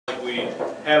We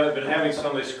haven't been having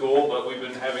Sunday school, but we've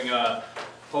been having a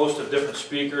host of different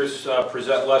speakers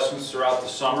present lessons throughout the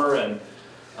summer, and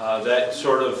that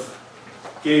sort of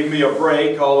gave me a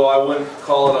break, although I wouldn't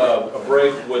call it a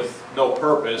break with no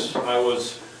purpose. I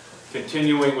was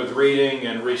continuing with reading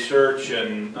and research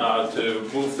and to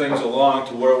move things along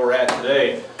to where we're at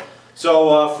today.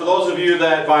 So for those of you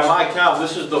that, by my count,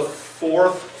 this is the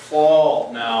fourth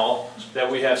fall now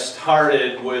that we have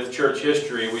started with church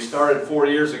history. We started 4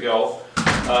 years ago,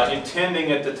 intending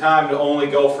at the time to only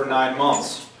go for 9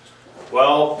 months.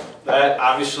 Well, that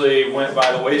obviously went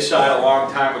by the wayside a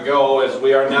long time ago, as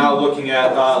we are now looking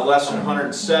at lesson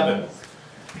 107.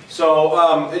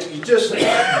 So just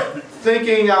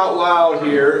thinking out loud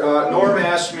here, Norm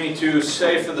asked me to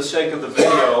say, for the sake of the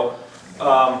video,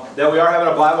 that we are having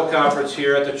a Bible conference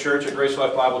here at the church, at Grace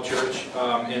Life Bible Church,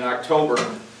 in October.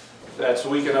 That's the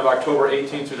weekend of October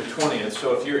 18th through the 20th.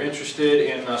 So if you're interested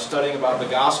in studying about the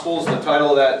Gospels, the title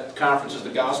of that conference is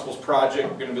the Gospels Project.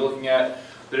 We're going to be looking at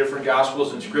the different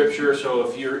Gospels in Scripture. So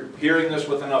if you're hearing this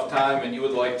with enough time and you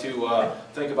would like to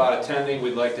think about attending,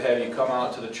 we'd like to have you come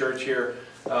out to the church here.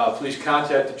 Please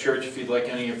contact the church if you'd like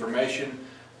any information.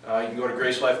 You can go to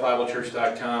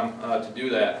gracelifebiblechurch.com to do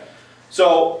that.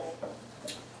 So,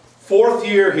 fourth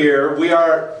year here, we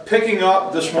are picking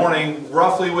up this morning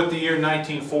roughly with the year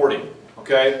 1940.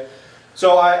 Okay?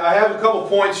 So I have a couple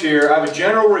points here. I have a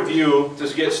general review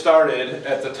to get started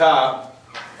at the top.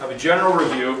 I have a general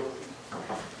review.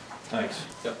 Thanks.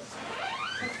 Yep.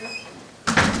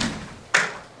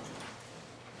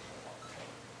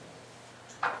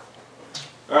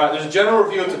 Alright, there's a general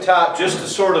review at the top just to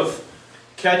sort of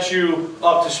catch you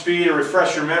up to speed or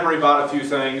refresh your memory about a few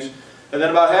things. And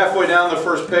then about halfway down the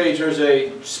first page, there's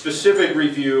a specific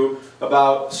review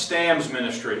about Stam's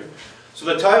ministry. So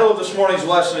the title of this morning's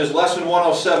lesson is Lesson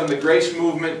 107, The Grace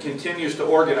Movement Continues to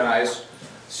Organize,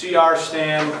 C.R.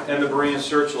 Stam and the Berean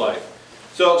Searchlight.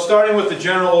 So starting with the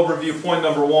general overview, point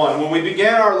number one. When we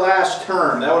began our last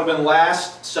term, that would have been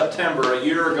last September, a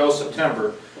year ago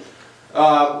September,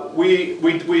 we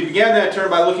began that term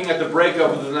by looking at the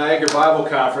breakup of the Niagara Bible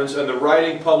Conference and the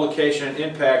writing, publication, and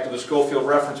impact of the Scofield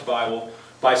Reference Bible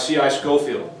by C.I.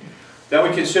 Scofield. Then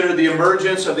we considered the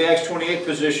emergence of the Acts 28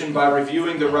 position by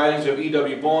reviewing the writings of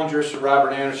E.W. Bullinger, Sir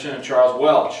Robert Anderson, and Charles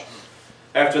Welch.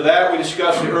 After that, we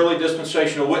discussed the early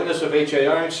dispensational witness of H.A.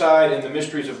 Ironside and the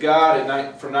Mysteries of God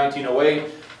from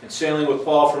 1908 and Sailing with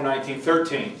Paul from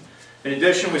 1913. In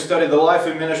addition, we studied the life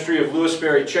and ministry of Lewis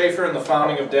Berry Chafer and the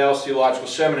founding of Dallas Theological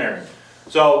Seminary.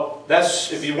 So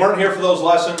that's, if you weren't here for those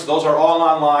lessons, those are all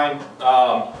online.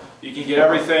 You can get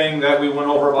everything that we went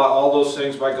over about all those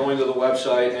things by going to the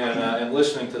website and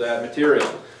listening to that material.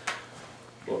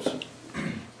 Whoops.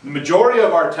 The majority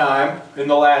of our time in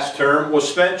the last term was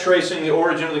spent tracing the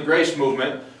origin of the Grace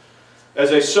Movement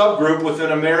as a subgroup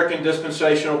within American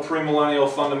dispensational premillennial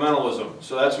fundamentalism.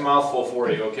 So that's a mouthful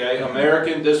for you, okay?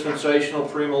 American dispensational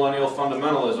premillennial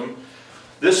fundamentalism.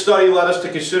 This study led us to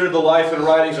consider the life and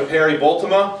writings of Harry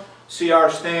Bultema,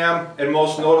 C.R. Stam, and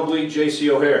most notably J.C.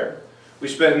 O'Hare. We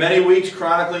spent many weeks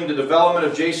chronicling the development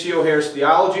of J.C. O'Hare's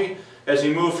theology as he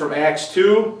moved from Acts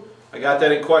 2, I got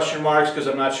that in question marks because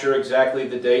I'm not sure exactly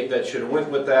the date that should have went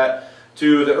with that,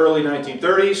 to the early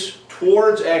 1930s,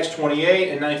 towards Acts 28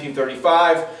 in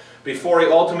 1935, before he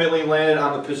ultimately landed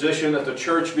on the position that the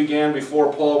church began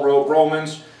before Paul wrote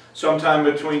Romans, sometime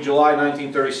between July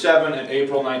 1937 and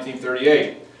April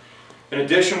 1938. In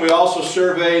addition, we also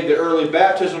surveyed the early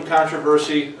baptism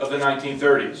controversy of the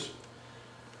 1930s.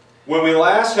 When we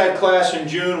last had class in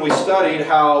June, we studied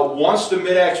how once the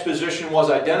mid-Acts position was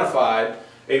identified,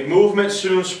 a movement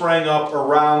soon sprang up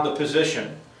around the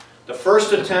position. The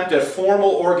first attempt at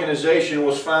formal organization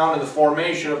was found in the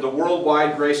formation of the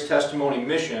Worldwide Grace Testimony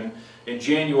Mission in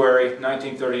January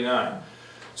 1939.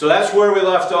 So that's where we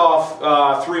left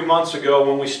off 3 months ago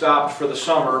when we stopped for the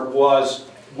summer, was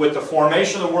with the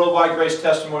formation of the Worldwide Grace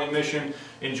Testimony Mission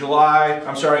in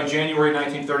January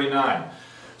 1939.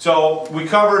 So we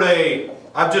covered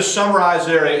I've just summarized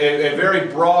there a very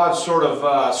broad sort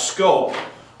of scope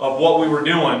of what we were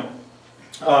doing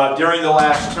during the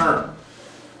last term.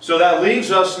 So that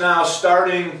leaves us now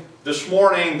starting this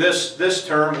morning, this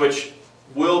term, which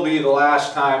will be the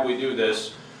last time we do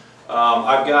this.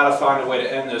 I've got to find a way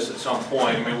to end this at some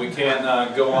point. I mean, we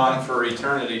can't go on for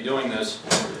eternity doing this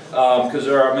because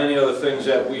there are many other things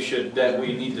that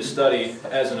we need to study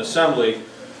as an assembly.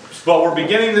 But we're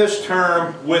beginning this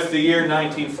term with the year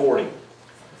 1940.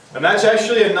 And that's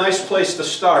actually a nice place to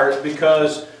start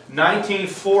because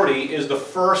 1940 is the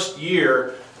first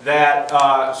year that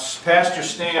Pastor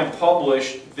Stam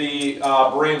published the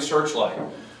Berean Searchlight.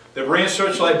 The Berean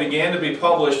Searchlight began to be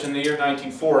published in the year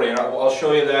 1940, and I'll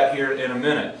show you that here in a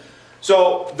minute.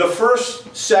 So the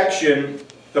first section,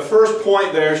 the first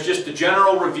point there is just a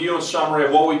general review and summary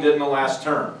of what we did in the last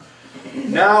term.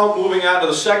 Now, moving on to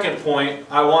the second point,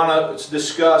 I want to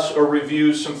discuss or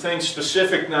review some things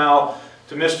specific now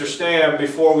to Mr. Stam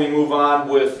before we move on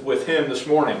with him this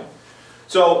morning.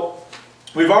 So,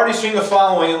 we've already seen the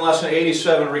following in Lesson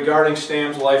 87 regarding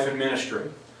Stam's life and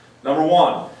ministry. Number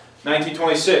one,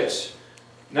 1926.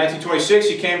 In 1926,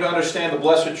 he came to understand the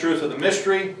blessed truth of the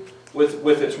mystery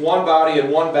with its one body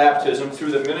and one baptism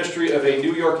through the ministry of a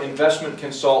New York investment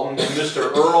consultant,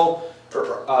 Mr.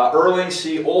 Erling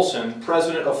C. Olson,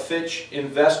 president of Fitch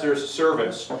Investors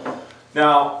Service.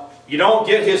 Now, you don't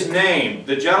get his name,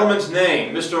 the gentleman's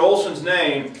name, Mr. Olson's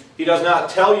name. He does not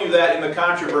tell you that in the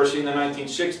controversy in the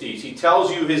 1960s. He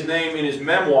tells you his name in his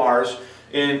memoirs,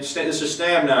 this is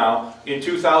Stam now, in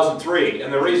 2003.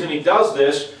 And the reason he does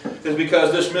this is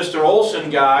because this Mr. Olson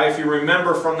guy, if you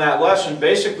remember from that lesson,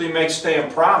 basically makes Stam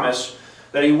promise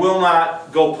that he will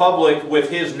not go public with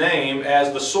his name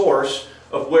as the source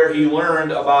of where he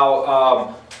learned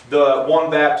about the one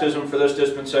baptism for this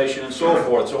dispensation and so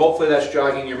forth. So hopefully that's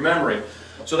jogging your memory.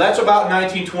 So that's about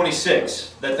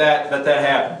 1926 that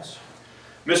happens.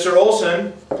 Mr.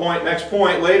 Olson, next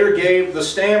point, later gave the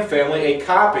Stam family a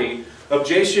copy of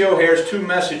J.C. O'Hare's two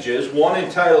messages, one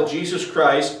entitled Jesus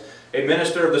Christ, a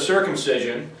Minister of the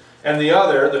Circumcision, and the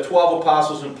other, the 12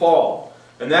 Apostles and Paul.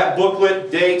 And that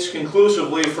booklet dates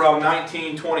conclusively from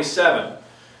 1927.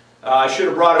 I should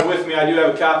have brought it with me. I do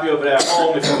have a copy of it at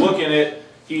home. If you look in it,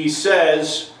 he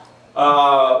says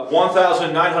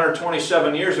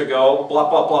 1,927 years ago, blah,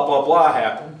 blah, blah, blah, blah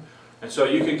happened. And so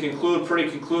you can conclude pretty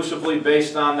conclusively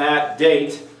based on that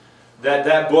date that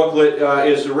that booklet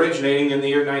is originating in the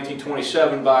year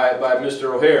 1927 by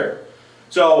Mr. O'Hare.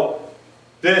 So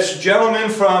this gentleman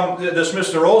from this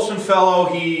Mr. Olson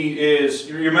fellow, you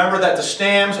remember that the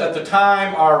Stams at the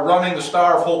time are running the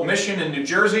Star of Hope mission in New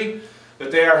Jersey, that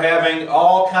they are having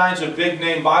all kinds of big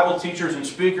name Bible teachers and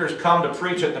speakers come to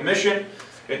preach at the mission,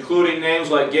 including names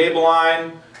like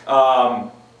Gabeline. I'm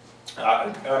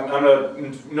going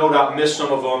to no doubt miss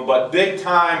some of them, but big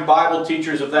time Bible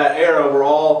teachers of that era were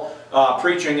all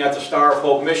preaching at the Star of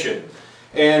Hope mission.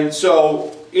 And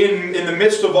so in the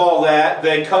midst of all that,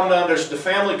 the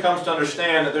family comes to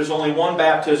understand that there's only one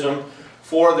baptism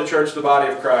for the church, the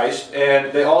body of Christ,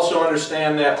 and they also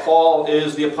understand that Paul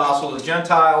is the apostle of the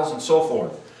Gentiles and so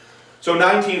forth. So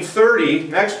 1930,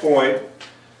 next point,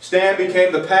 Stam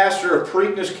became the pastor of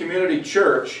Preakness Community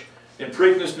Church in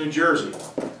Preakness, New Jersey.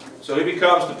 So he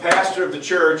becomes the pastor of the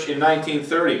church in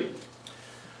 1930.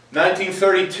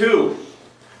 1932,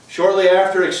 shortly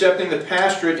after accepting the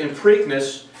pastorate in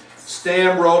Preakness,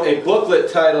 Stam wrote a booklet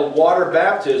titled Water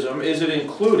Baptism, Is It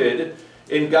Included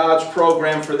in God's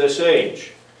Program for This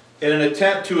Age? In an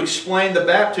attempt to explain the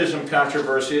baptism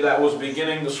controversy that was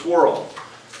beginning to swirl.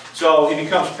 So he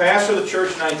becomes pastor of the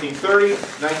church in 1930.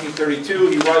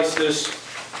 1932, he writes this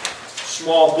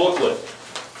small booklet.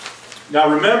 Now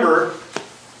remember,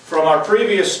 from our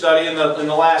previous study in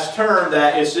the last term,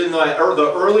 that it's in the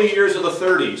early years of the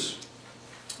 30s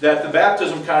that the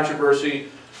baptism controversy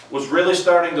was really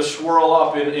starting to swirl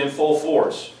up in full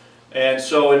force. And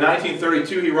so in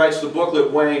 1932 he writes the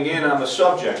booklet weighing in on the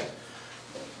subject.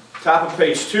 Top of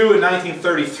page 2, in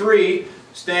 1933,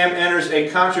 Stam enters a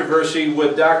controversy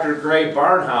with Dr. Gray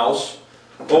Barnhouse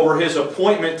over his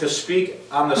appointment to speak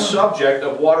on the subject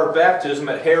of water baptism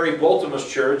at Harry Bultima's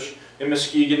church in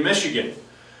Muskegon, Michigan.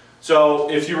 So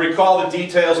if you recall the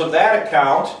details of that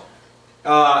account,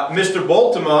 Mr.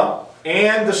 Bultima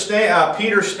and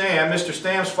Peter Stam, Mr.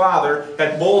 Stam's father,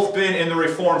 had both been in the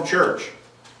Reformed Church.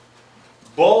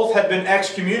 Both had been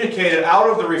excommunicated out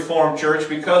of the Reformed Church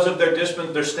because of their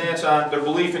stance on their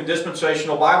belief in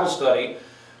dispensational Bible study,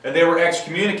 and they were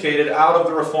excommunicated out of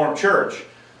the Reformed Church.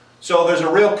 So there's a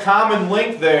real common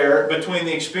link there between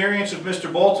the experience of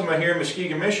Mr. Bultima here in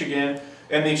Muskegon, Michigan,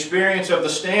 and the experience of the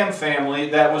Stam family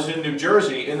that was in New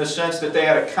Jersey, in the sense that they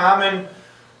had a common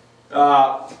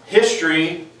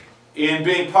history in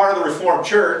being part of the Reformed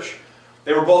Church.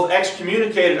 They were both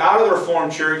excommunicated out of the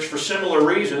Reformed Church for similar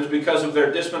reasons because of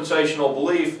their dispensational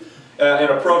belief and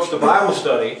approach to Bible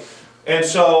study. And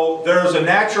so there's a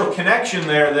natural connection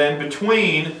there then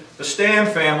between the Stam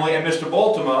family and Mr.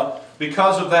 Bultima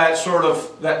because of that sort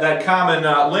of that common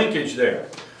linkage there.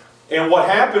 And what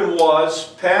happened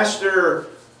was Pastor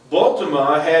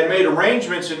Bultima had made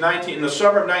arrangements in the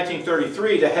summer of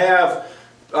 1933 to have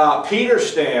Peter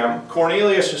Stam,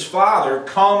 Cornelius' father,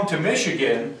 come to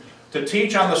Michigan to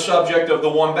teach on the subject of the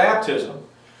one baptism.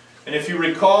 And if you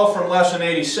recall from lesson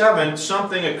 87,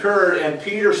 something occurred and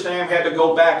Peter Stam had to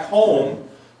go back home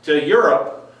to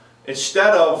Europe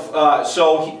instead of,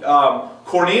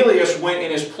 Cornelius went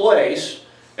in his place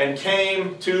and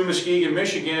came to Muskegon,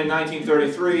 Michigan in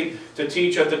 1933 to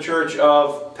teach at the church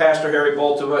of Pastor Harry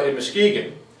Boltova in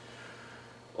Muskegon.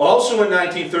 Also in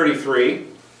 1933,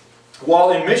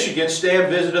 while in Michigan, Stam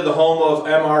visited the home of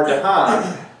M.R.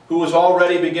 DeHaan, who was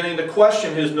already beginning to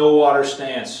question his no-water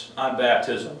stance on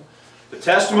baptism. The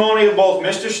testimony of both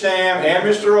Mr. Stam and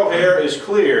Mr. O'Hare is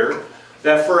clear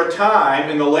that for a time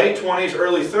in the late 20s,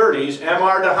 early 30s,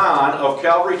 M.R. DeHaan of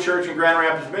Calvary Church in Grand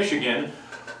Rapids, Michigan,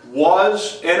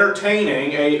 was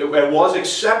was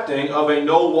accepting of a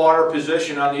no-water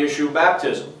position on the issue of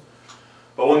baptism.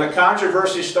 But when the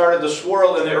controversy started to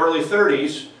swirl in the early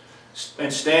 30s,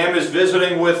 and Stam is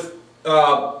visiting with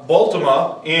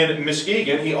Boltema in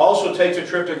Muskegon, he also takes a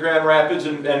trip to Grand Rapids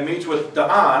and meets with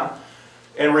DeHaan,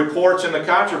 and reports in the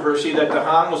controversy that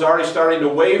DeHaan was already starting to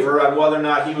waver on whether or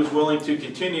not he was willing to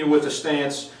continue with the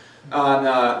stance on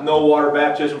no water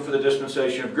baptism for the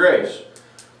dispensation of grace.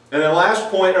 And then last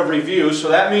point of review, so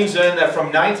that means then that from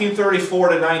 1934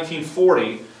 to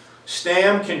 1940,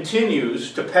 Stam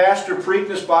continues to pastor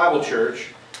Preakness Bible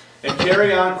Church and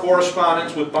carry on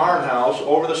correspondence with Barnhouse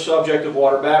over the subject of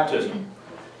water baptism.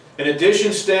 In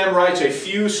addition, Stam writes a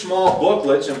few small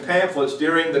booklets and pamphlets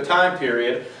during the time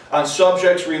period on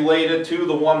subjects related to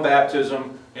the one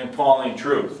baptism and Pauline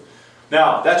truth.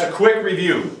 Now, that's a quick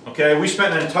review. Okay, we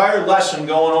spent an entire lesson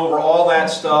going over all that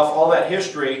stuff, all that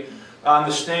history on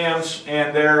the Stams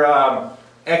and their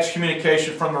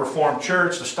excommunication from the Reformed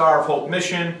Church, the Star of Hope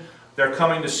mission. They're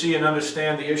coming to see and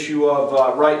understand the issue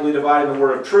of rightly dividing the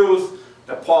word of truth,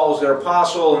 that Paul is their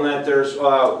apostle, and that there's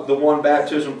the one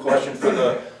baptism question for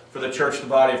the church, the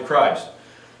body of Christ.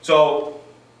 So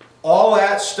all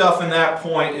that stuff in that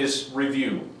point is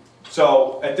review.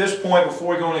 So at this point,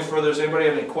 before we go any further, does anybody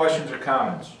have any questions or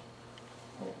comments?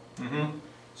 Mm-hmm.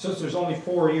 Since there's only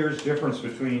 4 years difference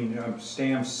between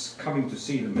Stam's coming to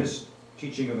see the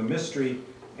teaching of the mystery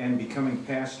and becoming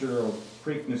pastor of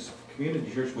Preakness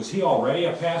Community Church, was he already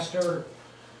a pastor?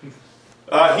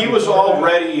 He was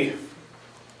already...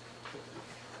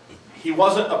 He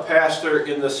wasn't a pastor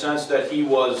in the sense that he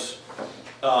was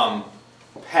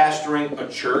pastoring a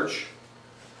church.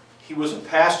 He was a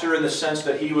pastor in the sense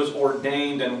that he was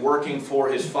ordained and working for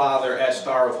his father at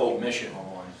Star of Hope Mission.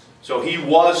 So he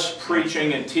was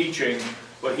preaching and teaching,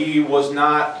 but he was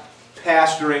not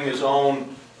pastoring his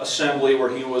own assembly where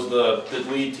he was the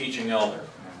lead teaching elder.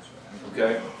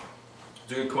 Okay?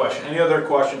 It's a good question. Any other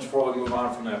questions before we move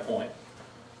on from that point?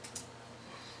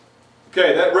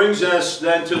 Okay, that brings us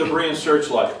then to the Berean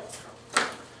Searchlight.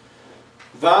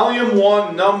 Volume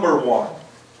 1, Number 1.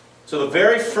 So the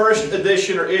very first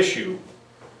edition or issue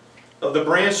of the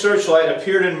Berean Searchlight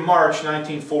appeared in March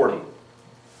 1940.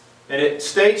 And it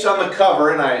states on the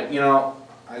cover, and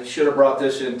I should have brought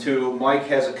this in too. Mike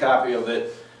has a copy of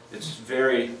it.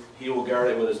 He will guard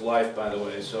it with his life, by the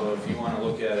way. So if you want to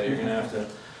look at it, you're going to have to,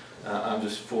 I'm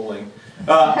just fooling.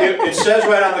 It says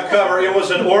right on the cover, it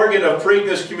was an organ of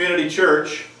Preakness Community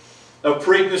Church of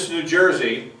Preakness, New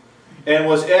Jersey, and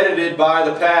was edited by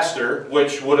the pastor,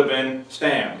 which would have been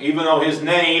Stam. Even though his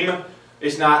name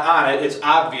is not on it, it's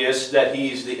obvious that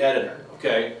he's the editor.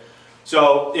 Okay?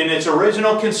 So, in its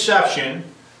original conception,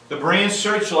 the Berean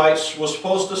Searchlight was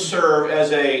supposed to serve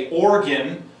as an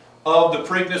organ of the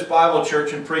Preakness Bible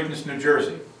Church in Preakness, New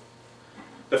Jersey.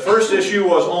 The first issue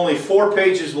was only 4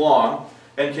 pages long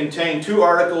and contained 2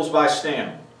 articles by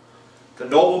Stam, The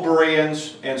Noble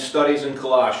Bereans and Studies in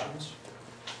Colossians.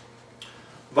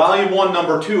 Volume 1,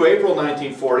 Number 2, April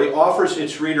 1940, offers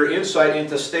its reader insight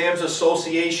into Stam's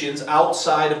associations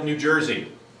outside of New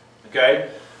Jersey.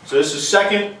 Okay? So this is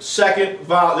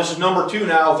this is number 2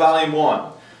 now, volume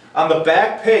 1. On the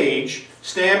back page,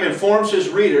 Stam informs his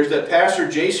readers that Pastor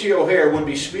J.C. O'Hare would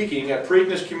be speaking at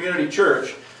Preakness Community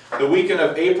Church the weekend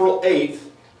of April 8th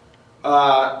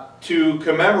to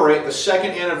commemorate the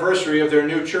 2nd anniversary of their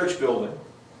new church building.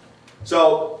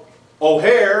 So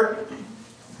O'Hare,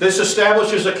 this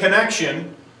establishes a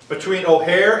connection between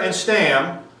O'Hare and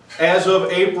Stam as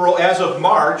of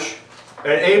March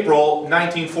and April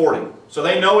 1940. So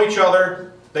they know each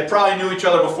other. They probably knew each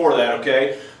other before that,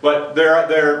 okay? But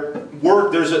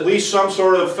there's at least some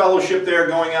sort of fellowship there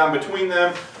going on between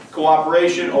them,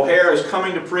 cooperation. O'Hare is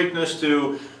coming to Preakness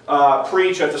to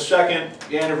preach at the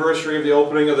 2nd anniversary of the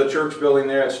opening of the church building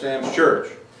there at Stam's church.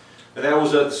 And that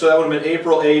would have been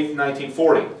April 8th,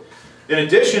 1940. In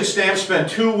addition, Stam spent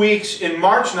 2 weeks in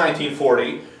March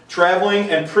 1940 traveling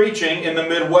and preaching in the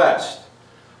Midwest.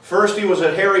 First, he was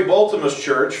at Harry Boltema's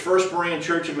church, First Berean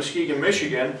Church in Muskegon,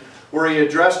 Michigan, where he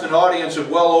addressed an audience of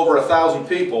well over 1,000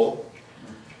 people.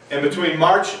 And between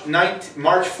March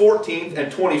 14th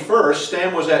and 21st,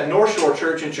 Stam was at North Shore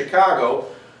Church in Chicago,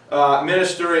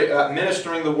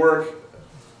 ministering the work.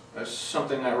 There's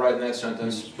something not right in that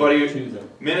sentence, but he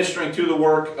ministering to the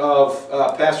work of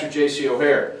Pastor J.C.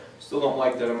 O'Hare. Still don't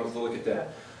like that. I'm going to look at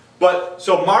that. But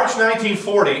so March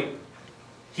 1940,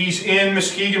 he's in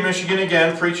Muskegon, Michigan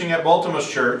again, preaching at Baltimore's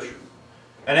church.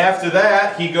 And after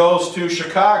that, he goes to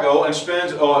Chicago and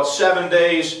spends 7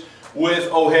 days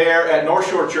with O'Hare at North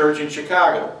Shore Church in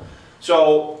Chicago.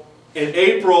 So in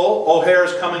April, O'Hare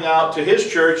is coming out to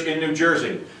his church in New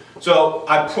Jersey. So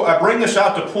I bring this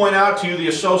out to point out to you the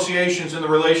associations and the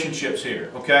relationships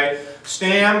here. Okay,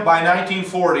 Stam by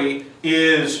 1940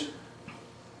 is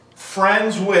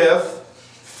friends with,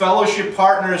 fellowship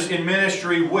partners in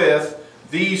ministry with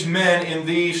these men in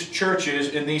these churches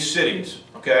in these cities.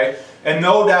 Okay, and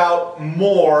no doubt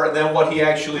more than what he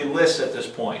actually lists at this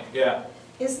point. Yeah.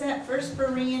 Is that first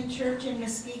Berean church in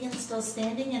Muskegon still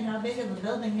standing, and how big of a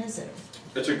building is it?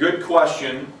 It's a good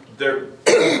question. The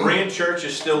Berean church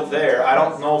is still there. I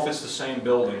don't know if it's the same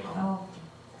building. Oh,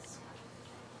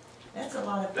 that's a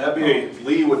lot of people. That'd be,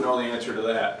 Lee would know the answer to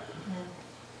that.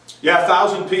 Yeah,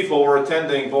 1,000 people were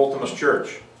attending Baltimore's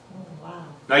church. Oh, wow.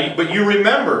 Now, but you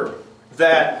remember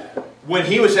that when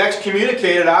he was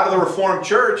excommunicated out of the Reformed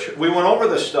Church, we went over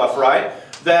this stuff, right?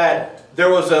 That there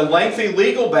was a lengthy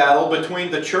legal battle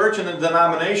between the church and the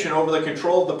denomination over the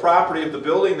control of the property of the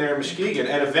building there in Muskegon.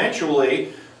 And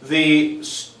eventually, the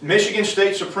Michigan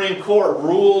State Supreme Court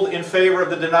ruled in favor of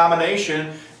the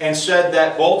denomination and said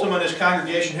that Baltimore and his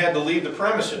congregation had to leave the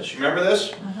premises. You remember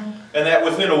this? And that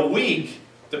within a week,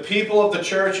 the people of the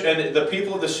church and the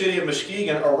people of the city of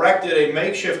Muskegon erected a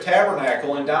makeshift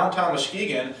tabernacle in downtown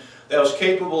Muskegon that was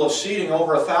capable of seating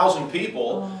over 1,000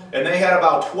 people, and they had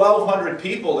about 1,200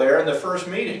 people there in the first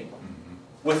meeting,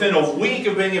 within a week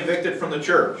of being evicted from the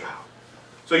church.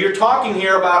 So you're talking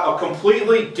here about a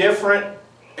completely different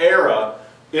era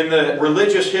in the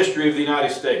religious history of the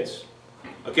United States.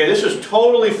 Okay, this is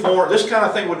totally foreign. This kind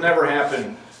of thing would never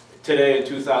happen today in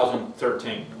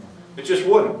 2013. It just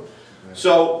wouldn't.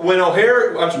 So when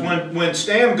when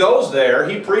Stam goes there,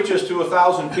 he preaches to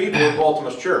 1,000 people in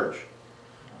Baltimore's church.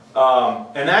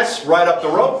 And that's right up the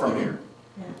road from here.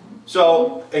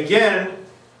 So again,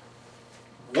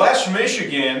 West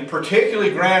Michigan,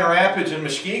 particularly Grand Rapids and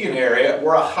Muskegon area,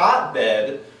 were a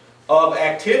hotbed of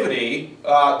activity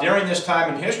during this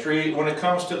time in history when it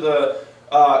comes to the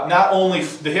not only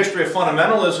the history of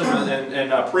fundamentalism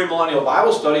and premillennial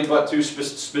Bible study, but to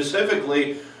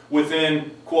specifically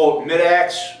within, quote,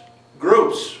 mid-Acts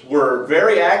groups were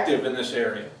very active in this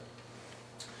area.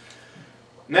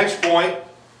 Next point,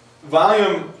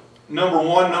 volume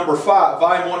 1, number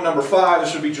 5,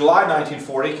 this would be July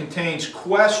 1940, contains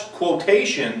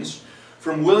quotations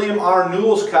from William R.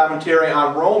 Newell's commentary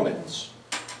on Romans,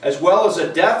 as well as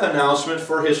a death announcement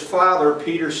for his father,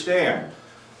 Peter Stam.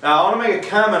 Now, I want to make a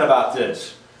comment about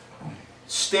this.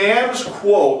 Stam's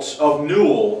quotes of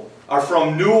Newell are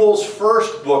from Newell's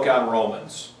first book on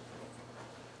Romans,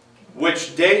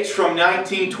 which dates from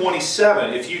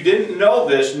 1927. If you didn't know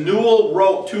this, Newell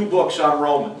wrote 2 books on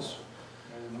Romans.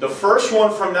 The first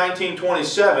one from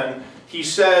 1927, he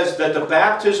says that the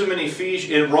baptism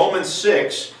in Romans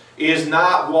 6 is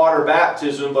not water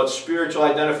baptism, but spiritual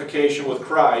identification with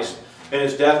Christ and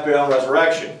His death, burial, and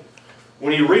resurrection.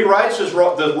 When he rewrites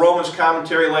the Romans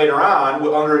commentary later on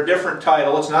under a different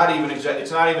title, it's not even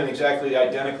exactly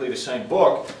identically the same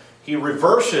book. He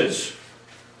reverses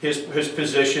his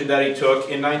position that he took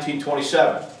in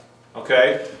 1927.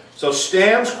 Okay, so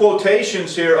Stam's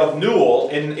quotations here of Newell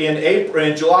in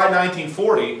July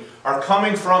 1940 are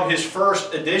coming from his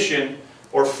first edition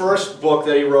or first book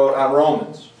that he wrote on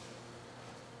Romans.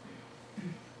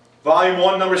 Volume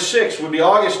 1, number 6 would be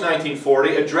August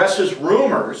 1940, addresses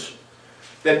rumors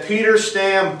that Peter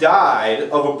Stam died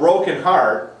of a broken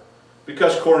heart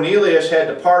because Cornelius had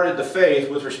departed the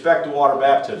faith with respect to water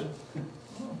baptism.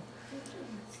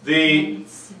 The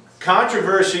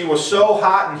controversy was so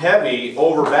hot and heavy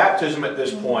over baptism at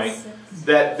this point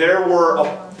that there were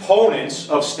opponents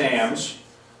of Stam's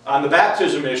on the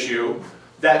baptism issue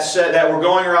that were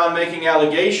going around making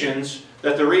allegations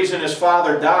that the reason his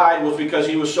father died was because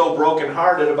he was so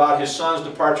brokenhearted about his son's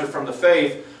departure from the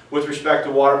faith with respect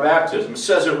to water baptism. It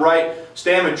says it right.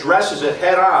 Stam addresses it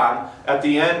head on at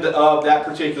the end of that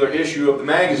particular issue of the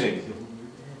magazine.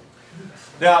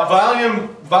 Now,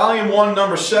 volume 1,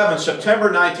 number 7,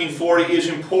 September 1940 is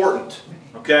important.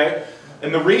 Okay?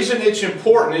 And the reason it's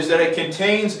important is that it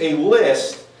contains a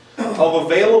list of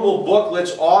available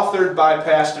booklets authored by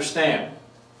Pastor Stam.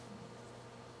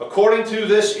 According to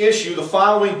this issue, the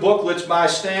following booklets by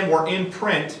Stam were in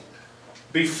print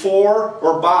before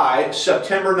or by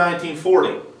September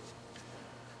 1940.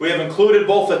 We have included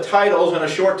both the titles and a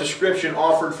short description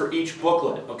offered for each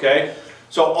booklet. Okay?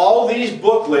 So all these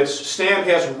booklets Stam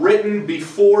has written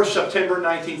before September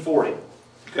 1940.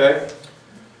 Okay?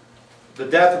 The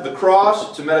Death of the Cross,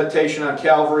 it's a meditation on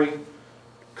Calvary.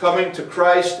 Coming to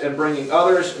Christ and Bringing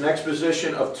Others, an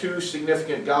exposition of 2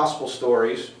 significant gospel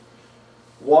stories.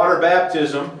 Water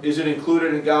baptism, is it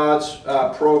included in God's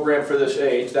program for this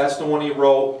age? That's the one he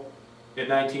wrote in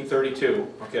 1932,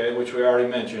 okay, which we already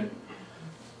mentioned.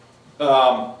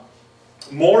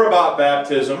 More about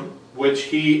baptism, which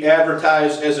he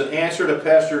advertised as an answer to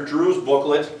Pastor Drew's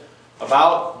booklet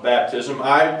about baptism.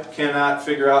 I cannot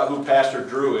figure out who Pastor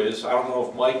Drew is. I don't know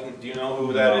if Mike, do you know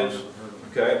who that is?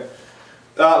 Okay.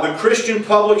 The Christian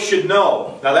public should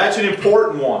know. Now that's an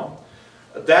important one.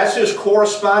 That's his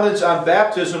correspondence on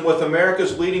baptism with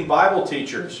America's leading Bible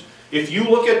teachers. If you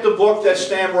look at the book that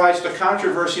Stam writes, The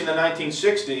Controversy in the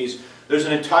 1960s, there's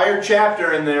an entire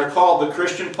chapter in there called The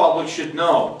Christian Public Should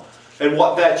Know. And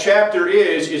what that chapter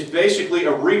is basically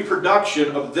a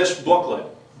reproduction of this booklet.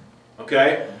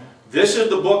 Okay? This is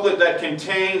the booklet that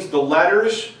contains the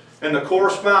letters and the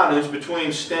correspondence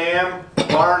between Stam,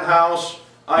 Barnhouse,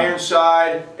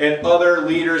 Ironside, and other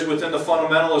leaders within the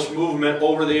fundamentalist movement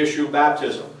over the issue of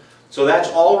baptism. So that's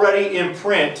already in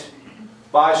print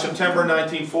by September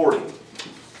 1940.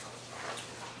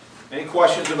 Any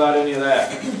questions about any of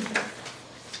that?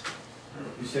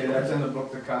 You say that's in the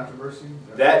book, The Controversy?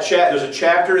 There's a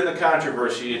chapter in The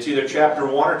Controversy. It's either chapter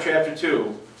 1 or chapter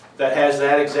 2 that has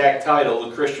that exact title,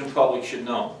 The Christian Public Should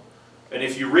Know. And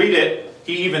if you read it,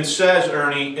 he even says,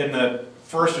 Ernie, in the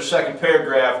first or second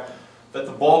paragraph, that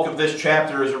the bulk of this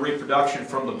chapter is a reproduction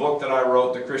from the book that I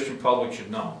wrote, The Christian Public Should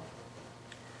Know.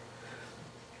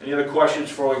 Any other questions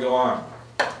before we go on?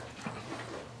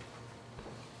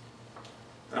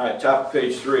 All right, top of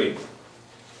page 3.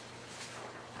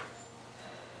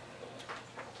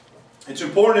 It's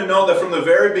important to note that from the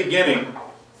very beginning,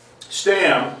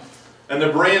 Stam and the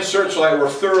Berean Searchlight were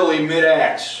thoroughly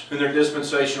mid-acts in their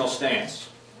dispensational stance.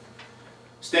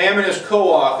 Stam and his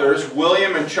co-authors,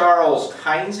 William and Charles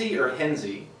Heinze, or Henze,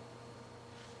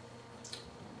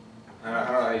 I don't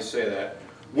know how you say that,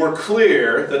 were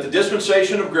clear that the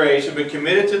dispensation of grace had been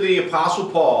committed to the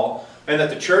Apostle Paul and that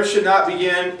the church should not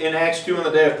begin in Acts 2 on the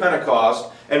day of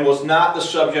Pentecost and was not the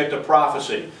subject of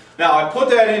prophecy. Now, I put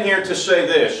that in here to say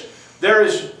this.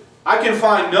 I can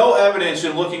find no evidence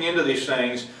in looking into these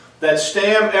things that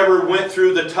Stam ever went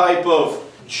through the type of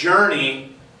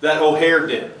journey that O'Hare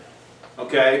did.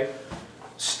 Okay?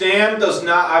 Stam does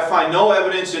not, I find no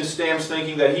evidence in Stam's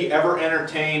thinking that he ever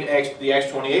entertained the Acts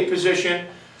 28 position,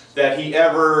 that he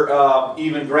ever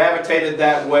even gravitated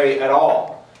that way at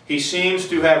all. He seems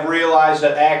to have realized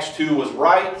that Acts 2 was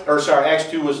right, or sorry,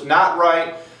 Acts 2 was not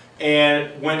right,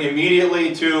 and went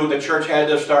immediately to the church had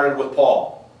to have started with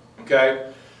Paul.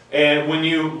 Okay? And when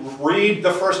you read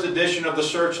the first edition of the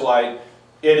Searchlight,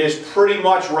 it is pretty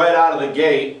much right out of the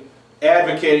gate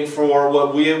advocating for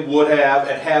what we would have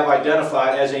and have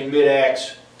identified as a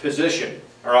mid-Acts position.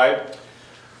 All right?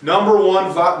 Number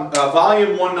 1,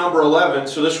 Volume 1, Number 11,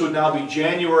 so this would now be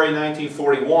January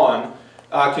 1941,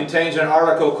 contains an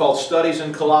article called Studies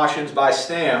in Colossians by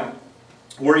Stam,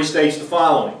 where he states the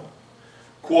following.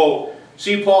 Quote,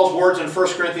 see Paul's words in 1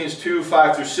 Corinthians 2,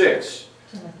 5 through 6.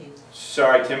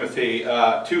 Timothy 2,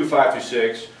 5 through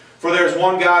 6. For there is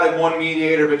one God and one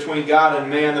mediator between God and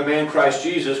man, the man Christ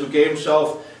Jesus, who gave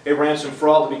himself a ransom for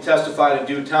all to be testified in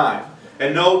due time.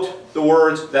 And note the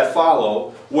words that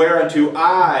follow, whereunto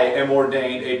I am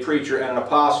ordained a preacher and an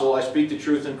apostle. I speak the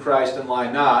truth in Christ and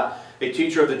lie not, a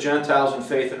teacher of the Gentiles in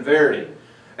faith and verity.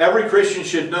 Every Christian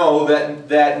should know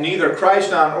that neither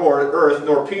Christ on earth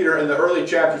nor Peter in the early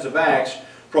chapters of Acts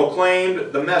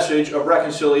proclaimed the message of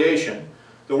reconciliation,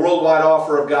 the worldwide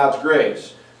offer of God's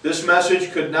grace. This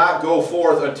message could not go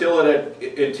forth until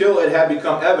it had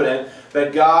become evident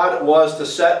that God was to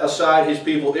set aside his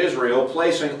people Israel,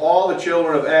 placing all the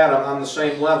children of Adam on the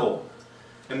same level.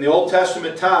 In the Old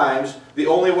Testament times, the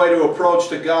only way to approach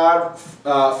to God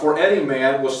for any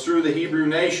man was through the Hebrew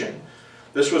nation.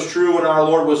 This was true when our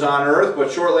Lord was on earth,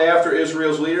 but shortly after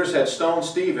Israel's leaders had stoned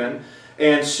Stephen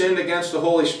and sinned against the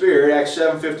Holy Spirit, Acts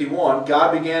 7:51,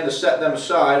 God began to set them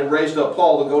aside and raised up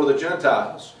Paul to go to the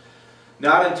Gentiles.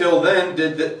 Not until then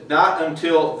did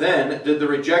the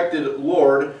rejected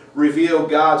Lord reveal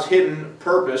God's hidden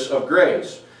purpose of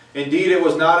grace. Indeed, it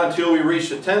was not until we reached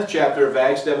the 10th chapter of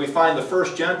Acts that we find the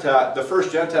first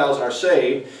Gentiles are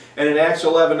saved. And in Acts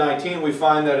 11:19 we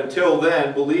find that until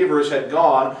then believers had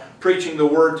gone preaching the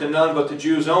word to none but the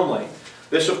Jews only.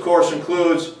 This of course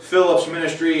includes Philip's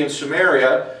ministry in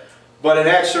Samaria. But in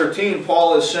Acts 13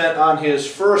 Paul is sent on his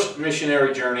first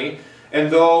missionary journey. And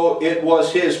though it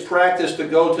was his practice to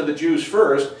go to the Jews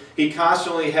first, he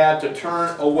constantly had to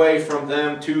turn away from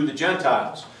them to the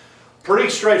Gentiles. Pretty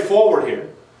straightforward here.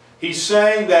 He's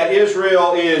saying that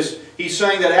he's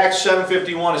saying that Acts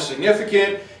 7:51 is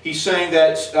significant. He's saying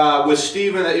that with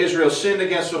Stephen that Israel sinned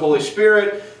against the Holy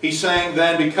Spirit. He's saying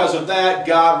then because of that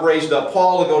God raised up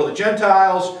Paul to go to the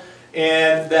Gentiles,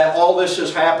 and that all this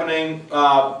is happening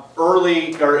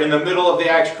early or in the middle of the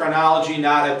Acts chronology,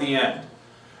 not at the end.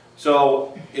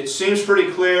 So it seems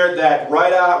pretty clear that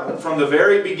right out from the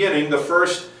very beginning, the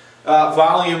first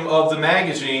volume of the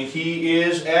magazine, he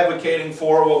is advocating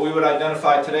for what we would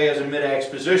identify today as a mid-Acts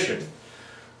position.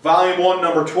 Volume 1,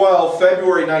 number 12,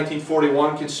 February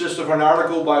 1941, consists of an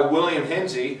article by William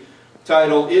Hensey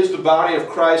titled, "Is the Body of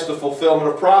Christ the Fulfillment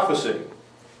of Prophecy?"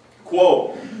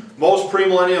 Quote, "Most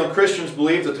premillennial Christians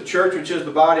believe that the church, which is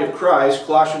the body of Christ,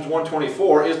 Colossians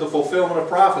 1:24, is the fulfillment of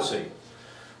prophecy.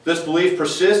 This belief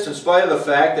persists in spite of the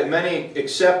fact that many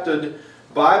accepted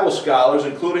Bible scholars,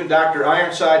 including Dr.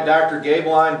 Ironside, Dr.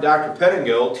 Gabeline, and Dr.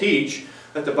 Pettingill, teach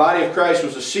that the body of Christ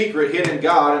was a secret hidden in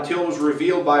God until it was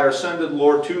revealed by our ascended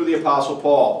Lord to the Apostle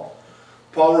Paul.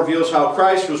 Paul reveals how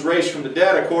Christ was raised from the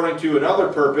dead according to another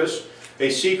purpose, a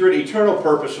secret eternal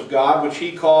purpose of God, which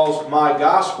he calls my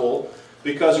gospel,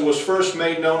 because it was first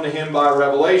made known to him by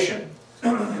revelation.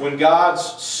 When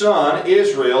God's son,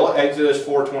 Israel, Exodus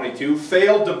 4:22,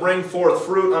 failed to bring forth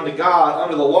fruit unto God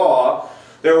under the law,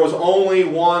 there was only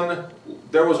one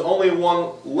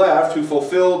left who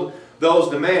fulfilled those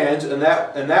demands, and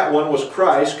that one was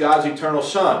Christ, God's eternal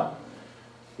Son.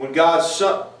 When God's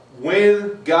son,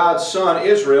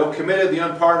 Israel, committed the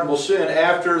unpardonable sin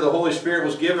after the Holy Spirit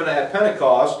was given at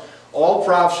Pentecost, all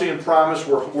prophecy and promise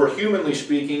were humanly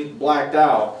speaking blacked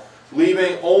out,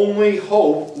 leaving the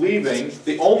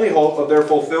only hope of their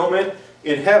fulfillment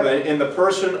in heaven in the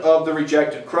person of the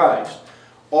rejected Christ.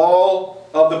 All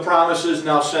of the promises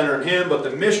now center in him, but the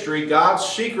mystery, God's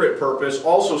secret purpose,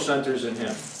 also centers in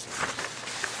him.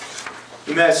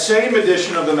 In that same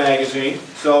edition of the magazine,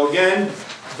 so again,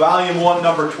 volume 1,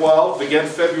 number 12, again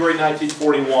February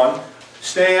 1941,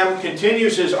 Stam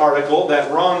continues his article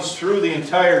that runs through the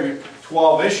entire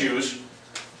 12 issues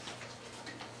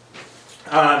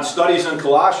on studies in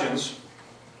Colossians,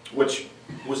 which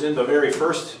was in the very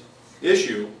first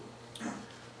issue,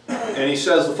 and he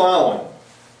says the following: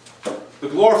 "The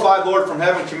glorified Lord from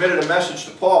heaven committed a message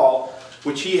to Paul,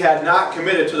 which he had not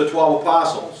committed to the 12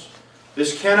 apostles.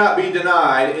 This cannot be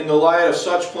denied in the light of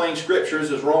such plain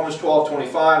scriptures as Romans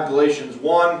 12:25, Galatians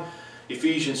 1,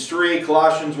 Ephesians 3,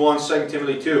 Colossians 1, 2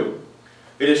 Timothy 2.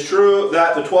 It is true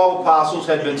that the 12 apostles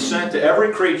had been sent to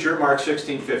every creature, Mark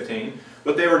 16:15,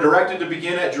 but they were directed to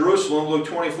begin at Jerusalem, Luke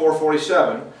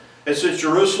 24:47. And since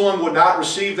Jerusalem would not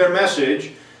receive their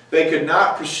message, they could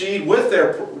not proceed with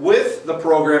the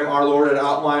program our Lord had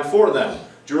outlined for them.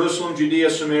 Jerusalem, Judea,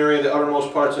 Samaria, the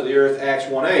uttermost parts of the earth, Acts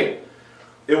 1:8.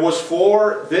 It was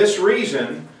for this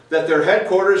reason that their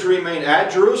headquarters remained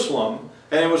at Jerusalem,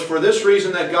 and it was for this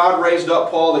reason that God raised up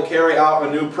Paul to carry out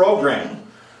a new program.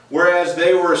 Whereas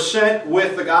they were sent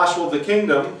with the gospel of the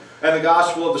kingdom and the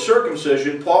gospel of the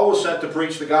circumcision, Paul was sent to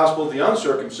preach the gospel of the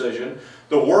uncircumcision,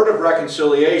 the word of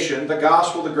reconciliation, the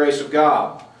gospel of the grace of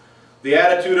God. The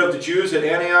attitude of the Jews at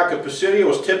Antioch of Pisidia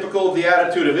was typical of the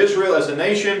attitude of Israel as a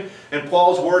nation, and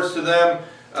Paul's words to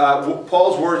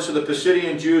the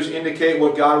Pisidian Jews indicate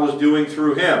what God was doing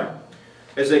through him.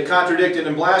 As they contradicted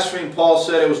and blasphemed, Paul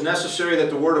said it was necessary that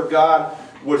the word of God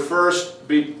would first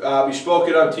be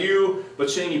spoken unto you, but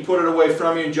seeing you put it away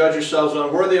from you and judge yourselves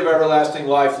unworthy of everlasting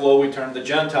life, lo, we turn to the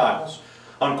Gentiles.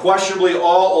 Unquestionably,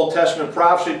 all Old Testament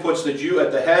prophecy puts the Jew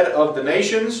at the head of the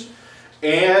nations,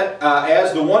 and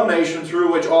as the one nation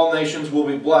through which all nations will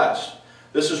be blessed.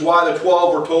 This is why the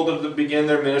 12 were told to begin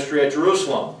their ministry at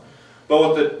Jerusalem.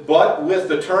 But with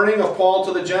the turning of Paul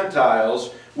to the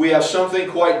Gentiles, we have something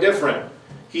quite different.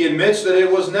 He admits that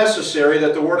it was necessary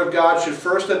that the word of God should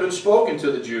first have been spoken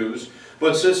to the Jews,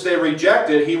 but since they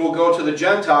rejected, he will go to the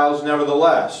Gentiles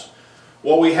nevertheless.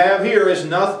 What we have here is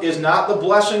not the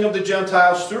blessing of the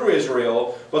Gentiles through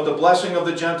Israel, but the blessing of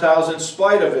the Gentiles in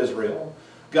spite of Israel.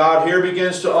 God here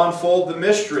begins to unfold the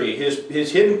mystery,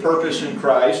 his hidden purpose in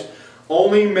Christ,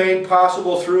 only made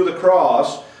possible through the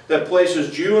cross, that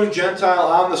places Jew and Gentile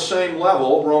on the same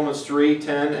level, Romans 3,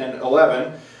 10, and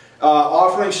 11,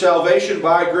 offering salvation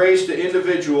by grace to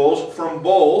individuals from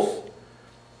both,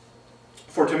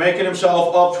 for to make in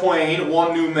himself of twain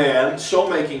one new man, so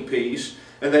making peace,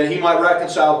 and that he might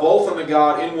reconcile both unto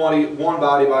God in one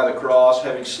body by the cross,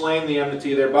 having slain the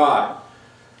enmity thereby.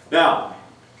 Now,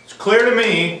 it's clear to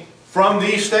me from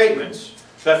these statements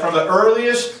that from the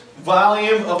earliest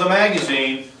volume of the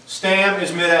magazine, Stam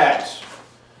is mid-Acts.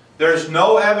 There's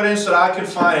no evidence that I can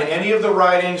find in any of the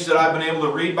writings that I've been able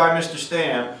to read by Mr.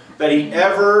 Stam that he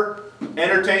ever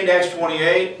entertained Acts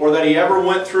 28 or that he ever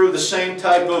went through the same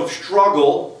type of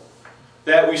struggle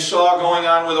that we saw going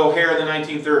on with O'Hare in the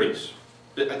 1930s.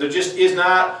 There just is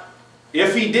not,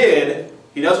 if he did,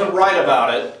 he doesn't write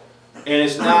about it, and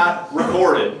it's not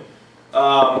recorded.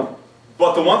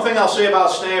 But the one thing I'll say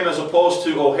about Stam as opposed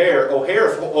to O'Hare,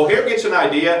 if O'Hare gets an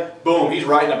idea, boom, he's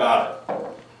writing about it.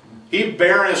 He's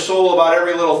bearing his soul about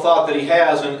every little thought that he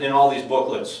has in all these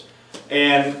booklets.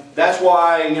 And that's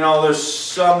why, you know, there's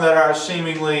some that are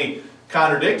seemingly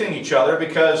contradicting each other,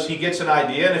 because he gets an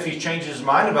idea, and if he changes his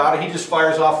mind about it, he just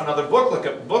fires off another booklet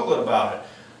about it.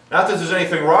 Not that there's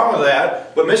anything wrong with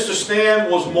that, but Mr. Stam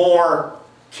was more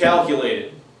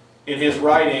calculated in his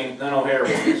writing than O'Hare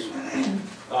was.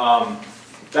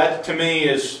 That to me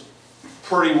is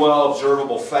pretty well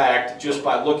observable fact just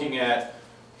by looking at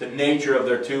the nature of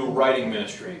their two writing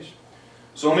ministries.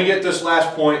 So let me get this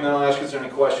last point and then I'll ask if there's any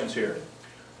questions here.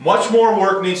 Much more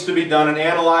work needs to be done in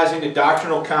analyzing the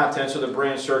doctrinal contents of the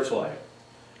Berean Searchlight.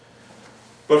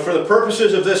 But for the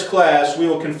purposes of this class, we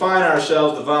will confine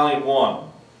ourselves to Volume 1.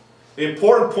 The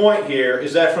important point here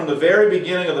is that from the very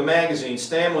beginning of the magazine,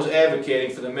 Stam was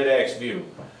advocating for the mid-Acts view.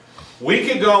 We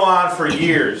could go on for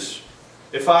years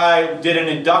if I did an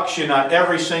induction on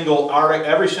every single article,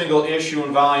 every single issue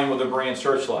and volume of the Berean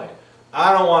Searchlight.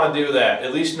 I don't want to do that,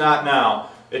 at least not now.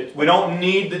 We don't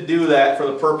need to do that for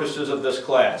the purposes of this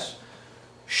class.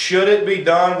 Should it be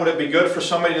done? Would it be good for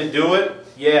somebody to do it?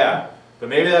 Yeah. But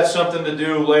maybe that's something to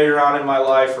do later on in my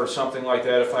life or something like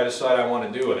that if I decide I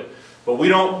want to do it. But we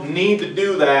don't need to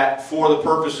do that for the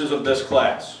purposes of this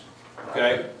class.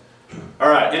 Okay? All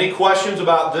right. Any questions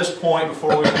about this point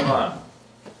before we move on?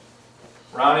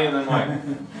 Ronnie and then Mike.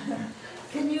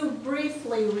 Can you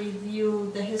briefly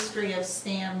review the history of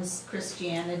Stam's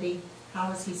Christianity? How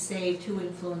was he saved? Who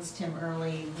influenced him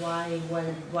early?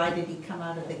 Why did he come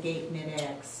out of the gate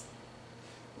mid-Acts?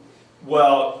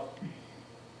 Well,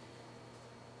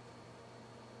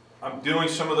 I'm doing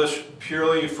some of this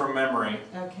purely from memory.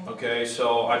 Okay. Okay,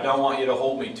 so I don't want you to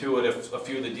hold me to it if a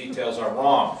few of the details are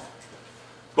wrong.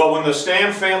 But when the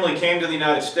Stam family came to the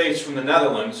United States from the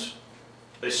Netherlands,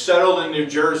 they settled in New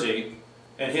Jersey,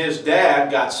 and his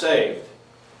dad got saved.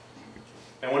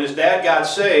 And when his dad got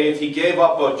saved, he gave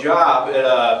up a job, at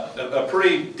a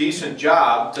pretty decent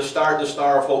job, to start the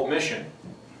Star of Hope mission.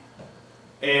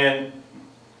 And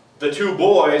the two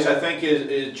boys, I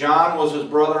think John was his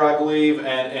brother, I believe,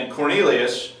 and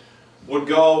Cornelius would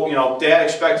go, you know, Dad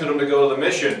expected him to go to the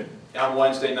mission on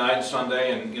Wednesday night and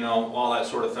Sunday and, you know, all that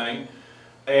sort of thing.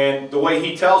 And the way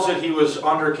he tells it, he was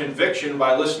under conviction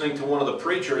by listening to one of the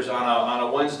preachers on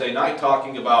a Wednesday night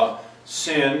talking about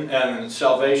sin and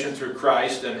salvation through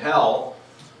Christ and hell.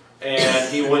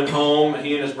 And he went home,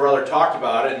 he and his brother talked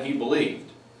about it, and he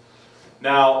believed.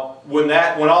 Now, when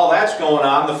all that's going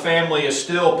on, the family is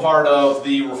still part of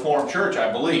the Reformed Church,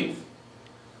 I believe.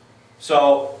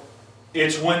 So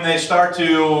it's when they start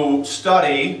to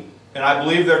study, and I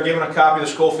believe they're given a copy of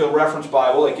the Schofield Reference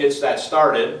Bible that gets that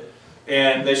started,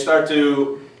 and they start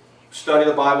to study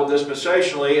the Bible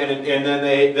dispensationally, and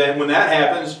then when that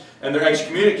happens, and they're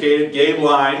excommunicated, Gabe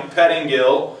Line,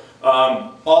 Pettingill,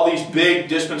 all these big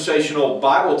dispensational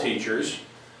Bible teachers,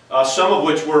 some of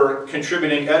which were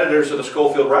contributing editors of the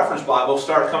Schofield Reference Bible,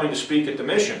 start coming to speak at the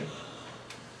mission.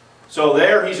 So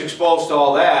there he's exposed to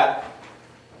all that.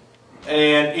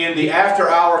 And in the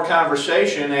after-hour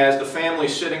conversation, as the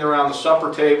family's sitting around the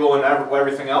supper table and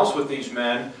everything else with these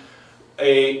men,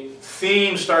 a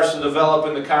theme starts to develop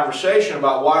in the conversation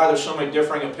about why are there so many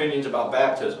differing opinions about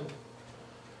baptism.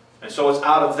 And so it's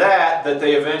out of that that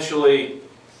they eventually,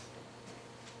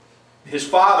 his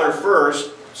father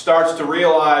first starts to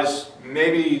realize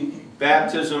maybe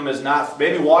baptism is not,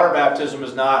 maybe water baptism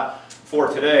is not for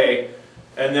today.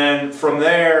 And then from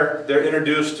there, they're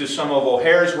introduced to some of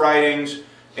O'Hare's writings,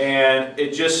 and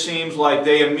it just seems like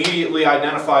they immediately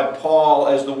identified Paul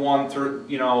as the one through,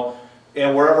 you know,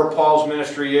 and wherever Paul's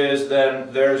ministry is,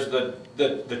 then there's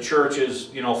the church is,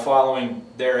 you know, following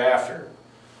thereafter.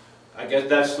 I guess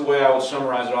that's the way I would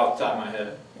summarize it off the top of my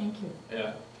head. Thank you.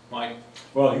 Yeah. Mike?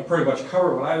 Well, you pretty much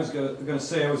covered what I was going to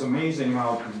say. It was amazing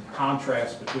how the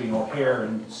contrast between O'Hare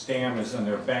and Stam is in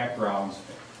their backgrounds.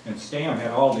 And Stam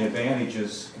had all the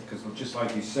advantages, because just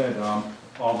like you said,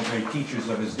 all the great teachers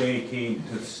of his day came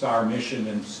to the Star Mission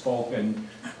and spoke, and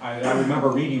I remember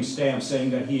reading Stam saying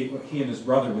that he and his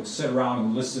brother would sit around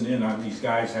and listen in on these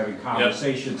guys having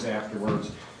conversations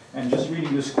afterwards. And just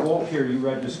reading this quote here, you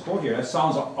read this quote here, that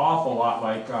sounds an awful lot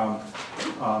like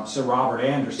Sir Robert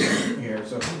Anderson here.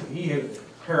 So he had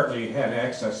apparently had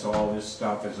access to all this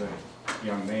stuff as a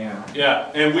young man.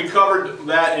 Yeah, and we covered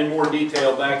that in more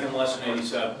detail back in lesson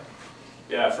 87.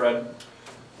 Yeah, Fred?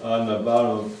 On the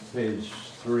bottom of page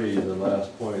 3, the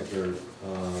last point there,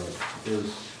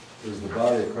 is the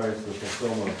body of Christ the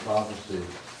fulfillment of prophecy.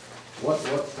 What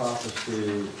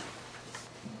prophecy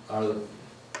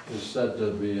is said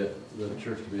to be the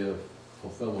church to be a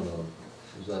fulfillment of?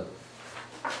 Is that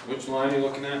Which line are you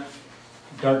looking at?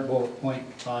 Dark bullet point,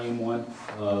 volume 1.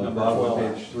 the Number bottom 12.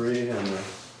 of page 3 and the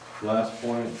last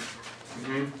point?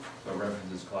 Mm-hmm. So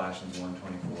references Colossians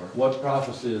 1:24. What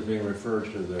prophecy is being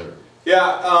referred to there?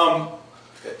 Yeah,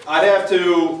 I'd have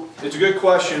to, it's a good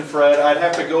question, Fred. I'd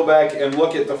have to go back and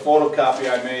look at the photocopy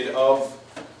I made of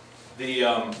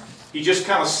the, he just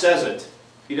kind of says it.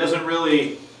 He doesn't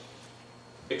really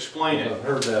explain it. I've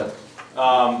heard that.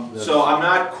 So I'm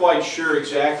not quite sure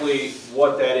exactly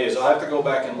what that is. I'll have to go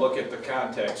back and look at the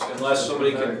context, unless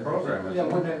somebody can... Program, Yeah,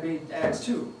 wouldn't it be Acts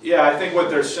 2? Yeah, I think what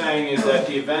they're saying is that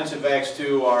the events of Acts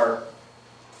 2 are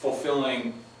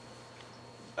fulfilling...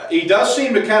 He does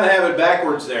seem to kind of have it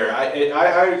backwards there.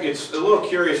 It's a little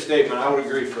curious statement. I would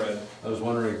agree, Fred. I was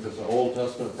wondering if it's an Old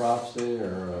Testament prophecy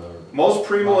or... Most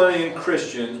premillennial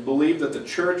Christians believe that the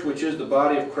church, which is the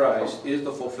body of Christ, is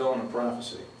the fulfillment of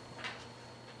prophecy.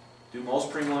 Do most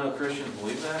premillennial Christians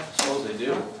believe that? I suppose they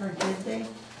do. Or did they?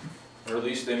 Or at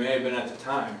least they may have been at the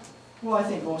time. Well, I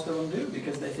think most of them do,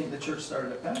 because they think the church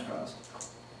started at Pentecost.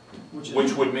 Which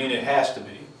Would mean it has to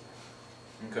be.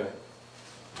 Okay.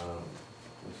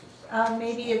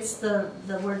 Maybe it's the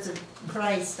words of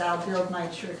Christ, I'll build my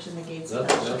church and the gates of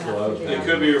hell shall That's not what I was prevail. They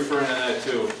could be referring to that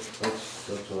too.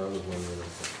 That's what I was wondering.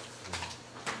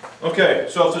 Okay,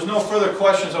 so if there's no further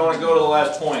questions, I want to go to the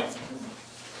last point.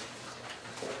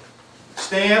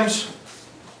 Stams.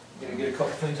 I'm going to get a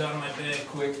couple things out of my bag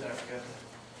quick that I forgot.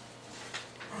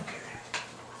 Okay.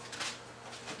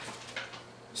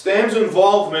 Stam's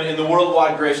involvement in the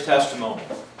Worldwide Grace Testimony.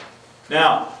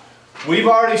 Now, we've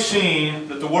already seen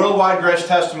that the Worldwide Grace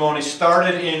Testimony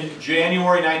started in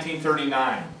January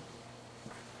 1939.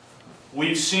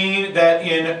 We've seen that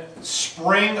in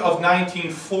spring of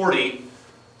 1940,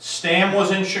 Stam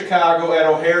was in Chicago at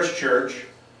O'Hare's church,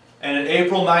 and in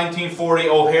April 1940,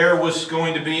 O'Hare was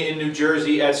going to be in New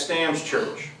Jersey at Stam's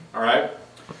church. All right?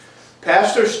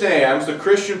 Pastor Stam's, the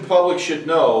Christian public should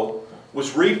know,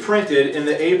 was reprinted in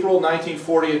the April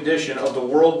 1940 edition of the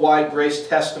Worldwide Grace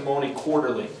Testimony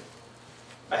Quarterly.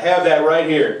 I have that right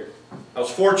here. I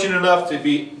was fortunate enough to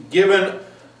be given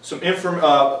some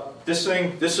information. This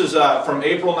is from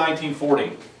April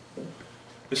 1940.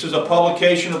 This is a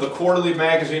publication of the quarterly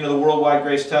magazine of the Worldwide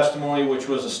Grace Testimony, which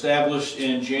was established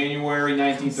in January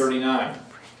 1939.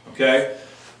 Okay?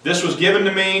 This was given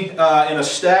to me in a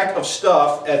stack of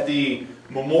stuff at the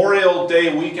Memorial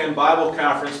Day Weekend Bible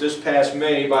Conference this past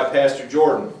May by Pastor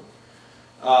Jordan,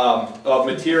 of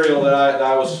material that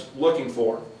I was looking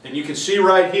for. And you can see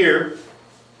right here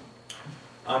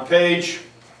on page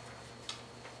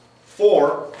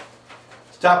 4,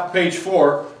 top of page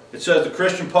 4, it says the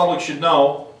Christian public should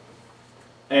know,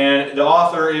 and the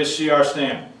author is C.R.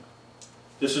 Stam.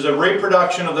 This is a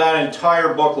reproduction of that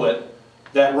entire booklet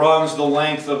that runs the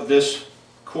length of this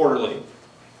quarterly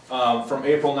from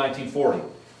April 1940.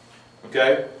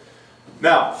 Okay?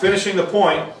 Now, finishing the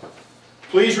point,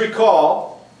 please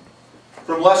recall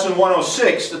from lesson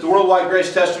 106 that the Worldwide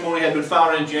Grace Testimony had been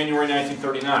founded in January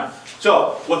 1939.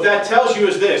 So, what that tells you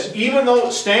is this: even though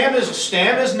Stam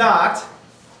is not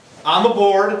on the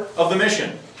board of the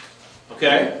mission,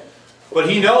 okay, but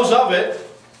he knows of it,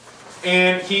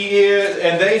 and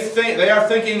they are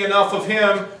thinking enough of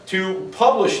him to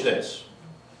publish this.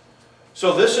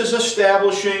 So this is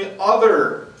establishing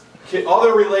other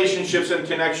relationships and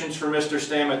connections for Mr.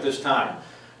 Stam at this time.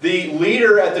 The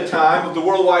leader at the time of the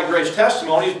Worldwide Grace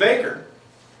Testimony is Baker.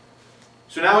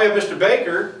 So now we have Mr.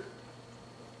 Baker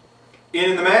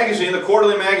in the magazine, the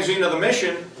quarterly magazine of the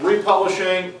mission,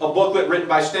 republishing a booklet written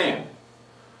by Stam.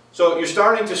 So you're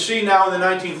starting to see now in the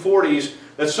 1940s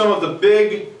that some of the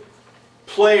big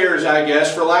players, I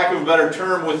guess, for lack of a better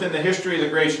term, within the history of the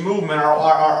Grace Movement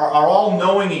are all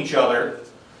knowing each other.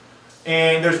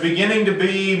 And there's beginning to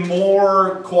be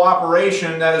more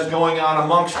cooperation that is going on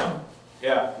amongst them.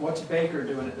 Yeah. What's Baker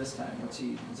doing at this time? What's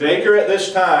he? Baker at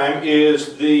this time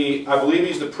is I believe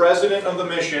he's the president of the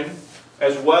mission.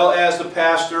 as well as the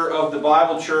pastor of the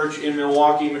Bible Church in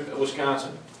Milwaukee,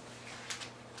 Wisconsin.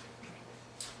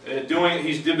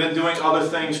 He's been doing other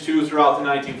things too throughout the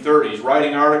 1930s,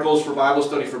 writing articles for Bible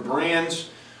study for Bereans,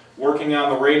 working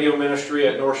on the radio ministry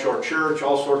at North Shore Church,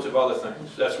 all sorts of other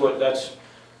things. That's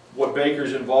what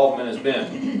Baker's involvement has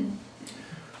been.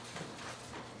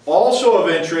 Also of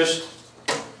interest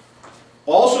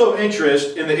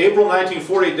in the April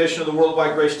 1940 edition of the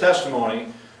Worldwide Grace Testimony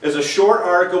is a short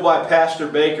article by Pastor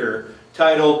Baker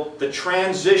titled "The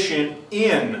Transition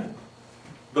in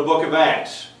the Book of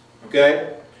Acts."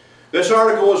 Okay? This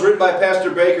article was written by Pastor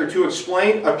Baker to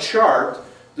explain a chart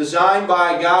designed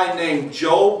by a guy named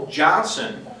Job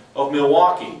Johnson of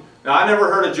Milwaukee. Now, I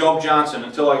never heard of Job Johnson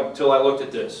until I looked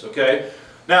at this. Okay?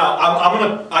 Now,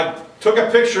 I took a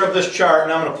picture of this chart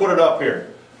and I'm going to put it up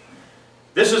here.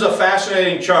 This is a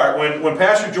fascinating chart. When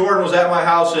Pastor Jordan was at my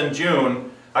house in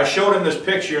June, I showed him this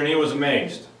picture and he was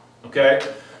amazed. Okay?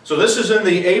 So this is in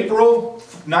the April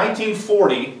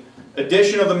 1940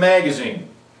 edition of the magazine.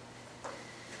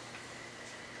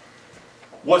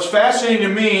 What's fascinating to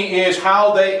me is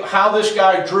how this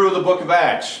guy drew the book of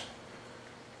Acts,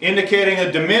 indicating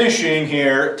a diminishing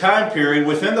here time period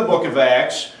within the book of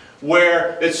Acts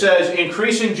where it says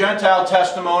increasing Gentile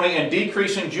testimony and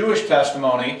decreasing Jewish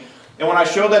testimony. And when I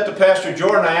showed that to Pastor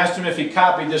Jordan, I asked him if he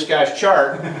copied this guy's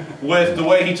chart with the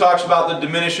way he talks about the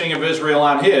diminishing of Israel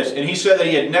on his. And he said that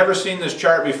he had never seen this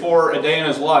chart before a day in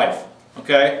his life.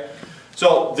 Okay?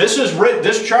 So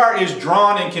this chart is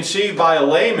drawn and conceived by a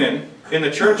layman in the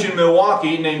church in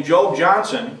Milwaukee named Job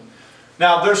Johnson.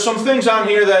 Now, there's some things on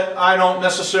here that I wouldn't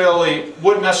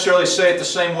necessarily say it the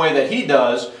same way that he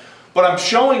does, but I'm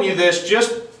showing you this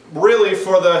just really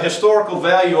for the historical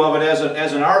value of it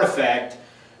as an artifact,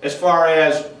 as far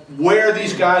as where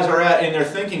these guys are at in their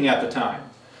thinking at the time.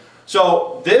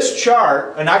 So this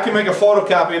chart, and I can make a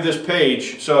photocopy of this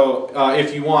page, so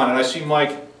if you want, and I see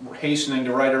Mike hastening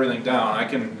to write everything down. I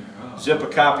can zip a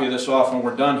copy of this off when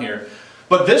we're done here.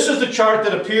 But this is the chart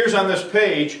that appears on this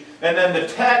page, and then the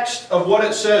text of what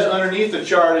it says underneath the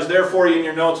chart is there for you in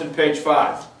your notes in page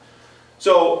 5.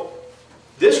 So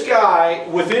this guy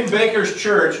within Baker's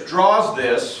church draws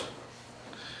this.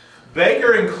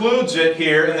 Baker includes it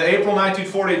here in the April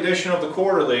 1940 edition of the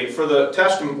Quarterly for the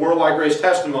Worldwide Grace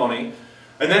Testimony,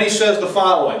 and then he says the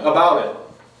following about it.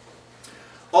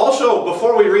 Also,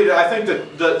 before we read it, I think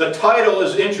that the title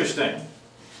is interesting.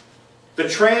 The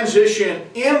transition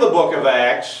in the book of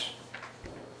Acts,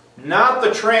 not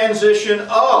the transition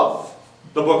of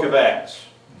the book of Acts.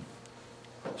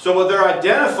 So what they're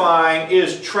identifying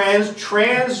is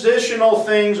transitional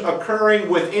things occurring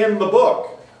within the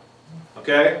book.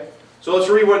 Okay? So let's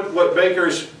read what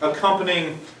Baker's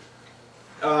accompanying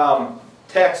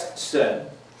text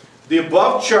said. The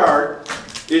above chart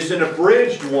is an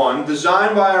abridged one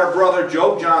designed by our brother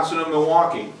Job Johnson of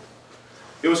Milwaukee.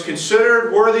 It was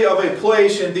considered worthy of a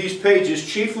place in these pages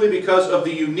chiefly because of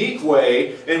the unique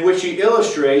way in which he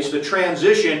illustrates the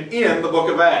transition in the book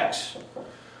of Acts.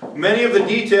 Many of the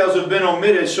details have been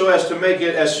omitted so as to make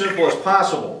it as simple as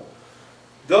possible.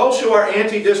 Those who are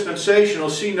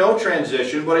anti-dispensational see no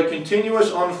transition but a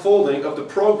continuous unfolding of the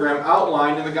program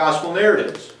outlined in the gospel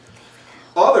narratives.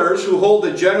 Others who hold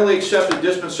the generally accepted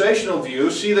dispensational view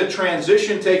see the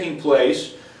transition taking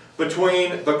place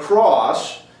between the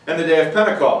cross and the day of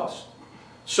Pentecost.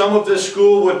 Some of this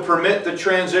school would permit the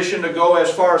transition to go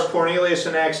as far as Cornelius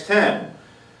in Acts 10.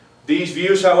 These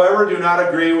views, however, do not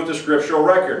agree with the scriptural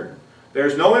record. There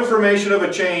is no information of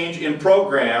a change in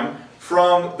program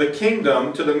from the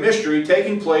kingdom to the mystery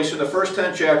taking place in the first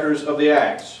 10 chapters of the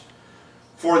Acts.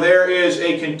 For there is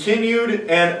a continued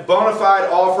and bona fide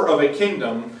offer of a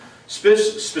kingdom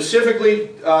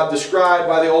specifically described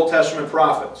by the Old Testament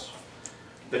prophets.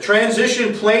 The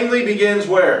transition plainly begins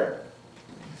where?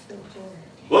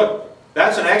 Look,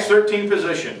 that's an Acts 13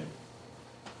 position.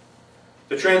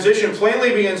 The transition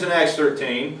plainly begins in Acts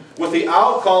 13 with the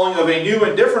outcalling of a new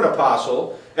and different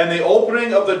apostle and the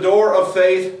opening of the door of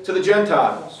faith to the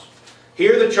Gentiles.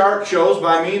 Here the chart shows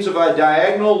by means of a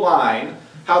diagonal line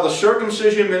how the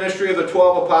circumcision ministry of the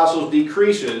 12 apostles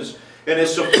decreases and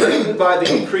is supplanted by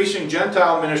the increasing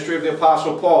Gentile ministry of the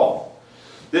apostle Paul.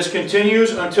 This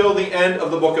continues until the end of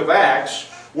the book of Acts,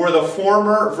 where the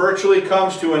former virtually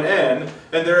comes to an end,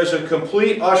 and there is a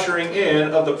complete ushering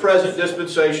in of the present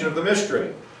dispensation of the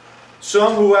mystery.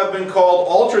 Some who have been called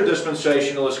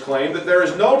ultra-dispensationalists claim that there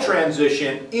is no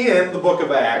transition in the book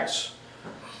of Acts,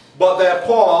 but that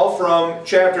Paul, from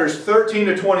chapters 13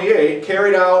 to 28,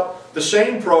 carried out the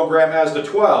same program as the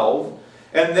 12,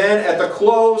 and then at the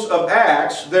close of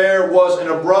Acts, there was an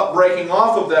abrupt breaking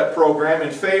off of that program in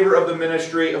favor of the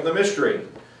ministry of the mystery.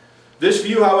 This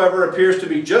view, however, appears to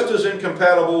be just as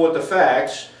incompatible with the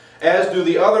facts as do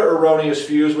the other erroneous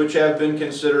views which have been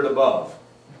considered above.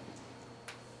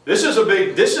 This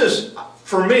is,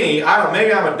 for me, I don't know,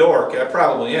 maybe I'm a dork, I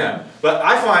probably am, but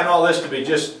I find all this to be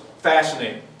just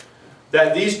fascinating.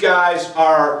 That these guys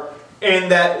are,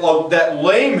 and that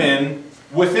laymen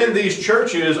within these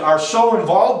churches are so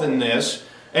involved in this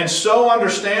and so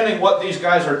understanding what these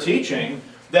guys are teaching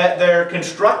that they're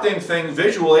constructing things,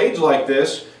 visual aids like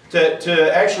this,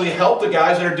 to actually help the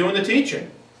guys that are doing the teaching.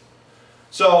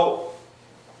 So,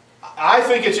 I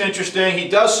think it's interesting. He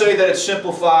does say that it's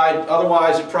simplified,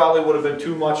 otherwise it probably would have been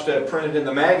too much to have printed in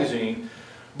the magazine.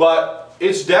 But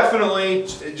it's definitely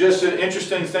just an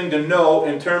interesting thing to note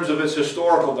in terms of its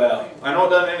historical value. I know it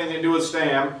doesn't have anything to do with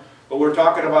Stam, but we're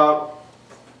talking about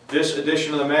this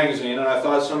edition of the magazine, and I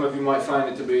thought some of you might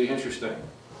find it to be interesting.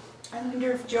 I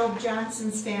wonder if Job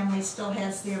Johnson's family still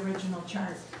has the original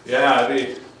chart. Yeah,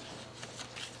 I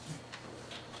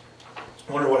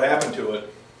wonder what happened to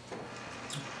it.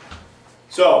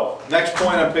 So, next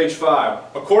point on page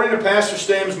 5. According to Pastor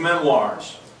Stam's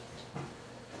memoirs,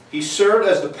 he served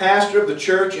as the pastor of the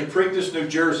church in Preakness, New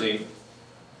Jersey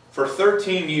for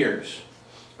 13 years,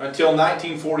 until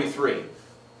 1943,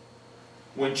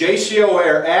 when J.C.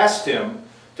 O'Hare asked him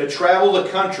to travel the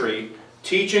country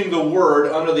teaching the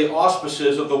Word under the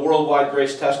auspices of the Worldwide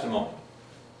Grace Testimony.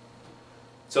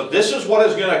 So this is what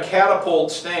is going to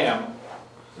catapult Stam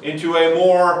into a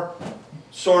more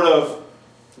sort of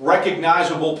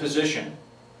recognizable position.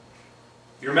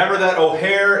 You remember that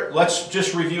O'Hare, let's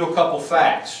just review a couple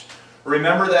facts.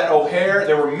 Remember that O'Hare,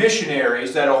 there were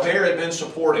missionaries that O'Hare had been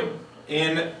supporting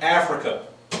in Africa,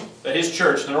 that his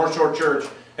church, the North Shore Church,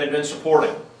 had been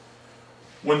supporting.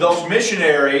 When those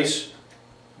missionaries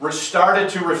started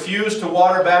to refuse to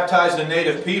water baptize the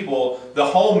native people, the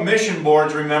home mission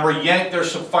boards, remember, yanked their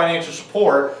financial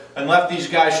support and left these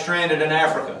guys stranded in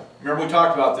Africa. Remember we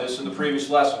talked about this in the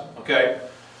previous lesson, okay?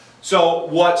 So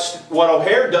what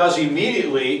O'Hare does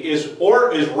immediately is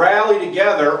rally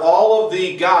together all of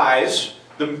the guys,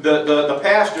 the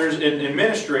pastors in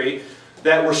ministry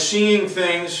that were seeing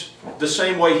things the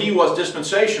same way he was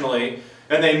dispensationally,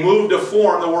 and they moved to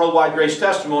form the Worldwide Grace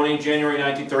Testimony in January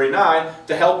 1939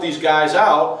 to help these guys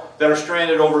out that are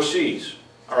stranded overseas.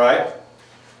 All right?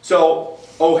 So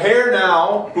O'Hare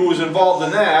now, who was involved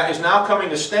in that, is now coming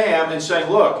to Stam and saying,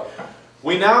 look,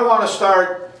 we now want to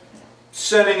start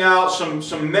sending out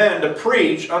some men to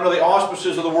preach under the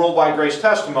auspices of the Worldwide Grace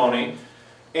Testimony,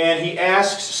 and he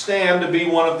asks Stam to be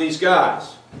one of these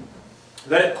guys.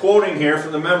 Then quoting here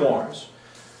from the memoirs.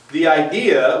 The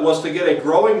idea was to get a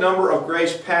growing number of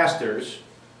grace pastors,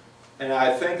 and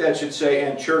I think that should say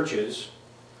and churches,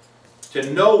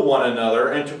 to know one another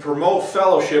and to promote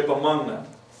fellowship among them.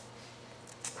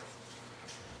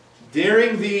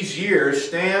 During these years,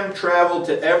 Stam traveled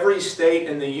to every state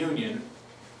in the Union.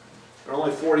 There were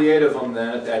only 48 of them then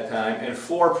at that time, and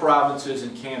 4 provinces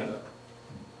in Canada.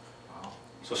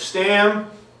 So Stam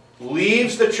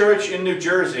leaves the church in New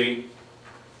Jersey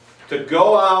to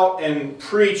go out and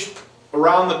preach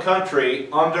around the country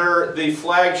under the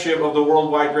flagship of the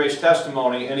Worldwide Grace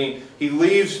Testimony, and he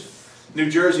leaves New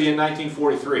Jersey in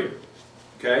 1943.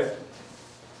 Okay?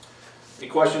 Any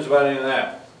questions about any of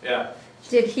that? Yeah.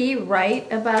 Did he write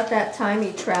about that time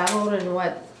he traveled and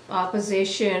what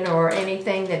opposition or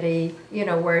anything that he, you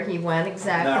know, where he went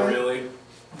exactly? Not really.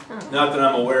 Not that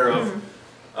I'm aware of.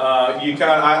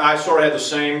 I sort of had the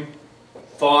same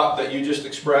thought that you just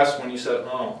expressed when you said,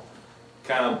 oh,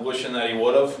 kind of wishing that he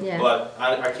would have, yeah. But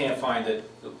I can't find it.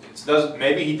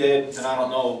 Maybe he did, and I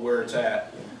don't know where it's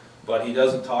at, but he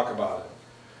doesn't talk about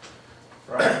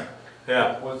it. Right.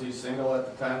 Yeah. Was he single at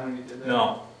the time when he did that?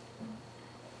 No.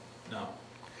 No.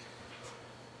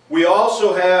 We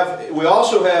also have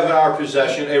in our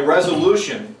possession a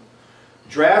resolution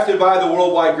drafted by the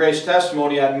Worldwide Grace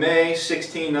Testimony on May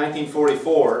 16,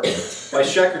 1944 by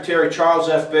Secretary Charles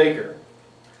F. Baker.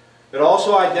 It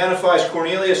also identifies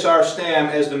Cornelius R. Stam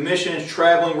as the mission's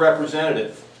traveling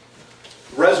representative.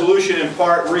 The resolution in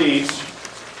part reads,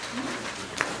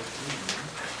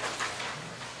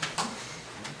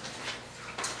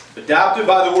 adopted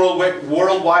by the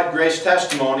Worldwide Grace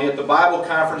Testimony at the Bible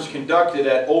Conference conducted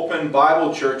at Open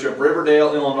Bible Church of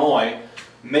Riverdale, Illinois,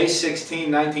 May 16,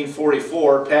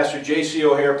 1944, Pastor J.C.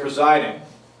 O'Hare presiding.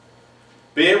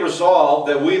 Be it resolved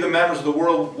that we, the members of the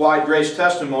Worldwide Grace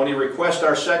Testimony, request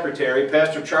our secretary,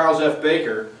 Pastor Charles F.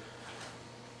 Baker,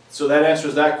 so that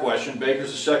answers that question,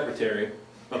 Baker's the secretary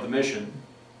of the mission,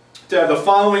 to have the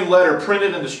following letter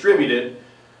printed and distributed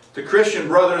to Christian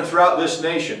brethren throughout this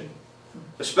nation,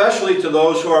 especially to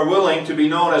those who are willing to be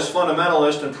known as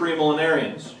fundamentalists and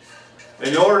premillenarians.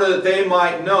 in order that they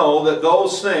might know that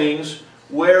those things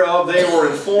whereof they were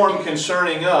informed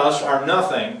concerning us are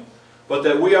nothing, but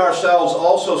that we ourselves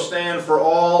also stand for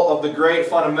all of the great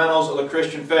fundamentals of the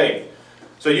Christian faith.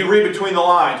 So you read between the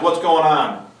lines, what's going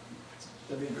on?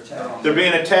 They're being attacked. They're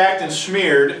being attacked and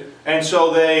smeared, and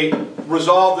so they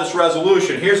resolve this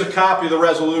resolution. Here's a copy of the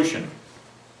resolution.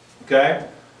 Okay?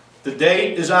 The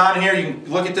date is on here. You can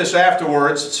look at this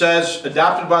afterwards. It says,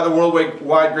 adopted by the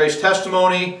Worldwide Grace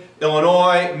Testimony,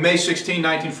 Illinois, May 16,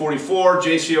 1944,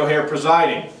 J.C. O'Hare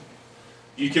presiding.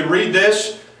 You can read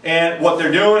this, and what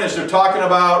they're doing is they're talking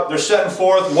about, they're setting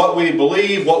forth what we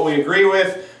believe, what we agree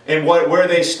with, and where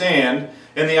they stand.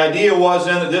 And the idea was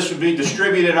then that this would be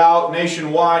distributed out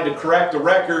nationwide to correct the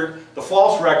record, the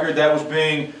false record that was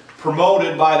being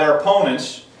promoted by their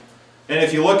opponents. And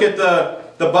if you look at the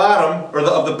bottom, or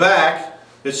of the back,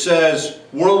 it says,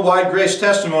 Worldwide Grace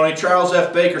Testimony, Charles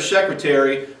F. Baker,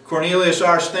 Secretary, Cornelius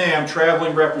R. Stam,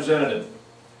 Traveling Representative.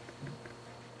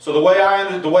 So the way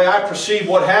I perceive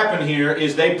what happened here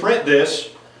is they print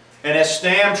this, and as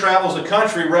Stam travels the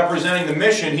country representing the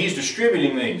mission, he's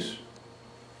distributing these.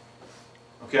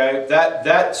 Okay,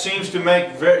 that seems to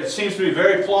be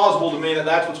very plausible to me that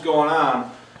that's what's going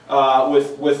on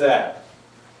with that.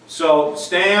 So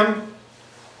Stam,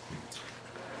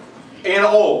 and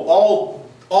all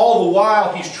the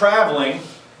while he's traveling,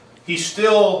 he's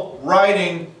still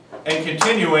writing and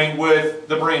continuing with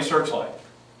the Berean Searchlight.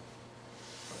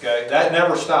 Okay, that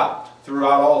never stopped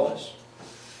throughout all this.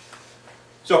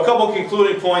 So a couple of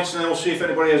concluding points, and then we'll see if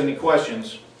anybody has any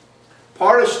questions.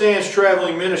 Part of Stam's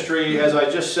traveling ministry, as I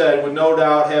just said, would no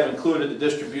doubt have included the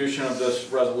distribution of this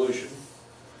resolution.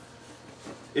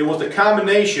 It was the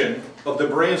combination of the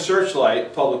Berean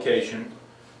Searchlight publication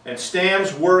and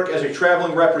Stam's work as a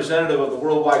traveling representative of the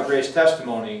Worldwide Grace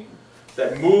Testimony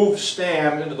that moved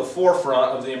Stam into the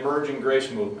forefront of the emerging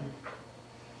grace movement.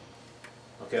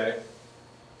 Okay?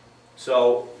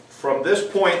 So, from this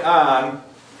point on,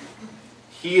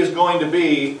 he is going to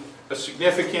be a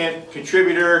significant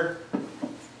contributor,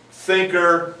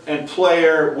 thinker, and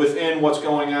player within what's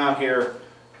going on here,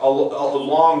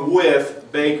 along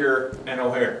with Baker and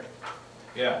O'Hare.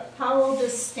 Yeah. How old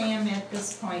is Stam at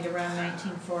this point, around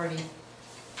 1940?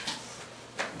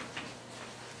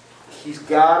 He's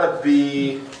got to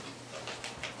be...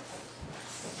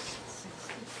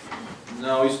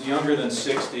 No, he's younger than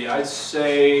 60. I'd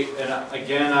say, and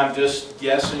again, I'm just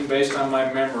guessing based on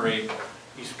my memory,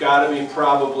 he's got to be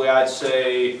probably, I'd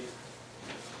say,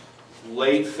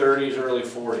 late 30s, early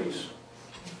 40s,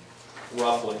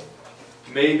 roughly.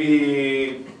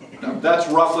 Maybe, that's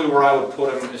roughly where I would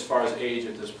put him as far as age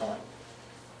at this point.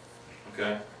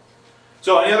 Okay?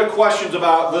 So, any other questions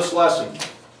about this lesson?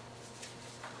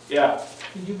 Yeah?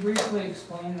 Could you briefly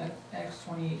explain the Acts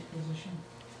 28 position?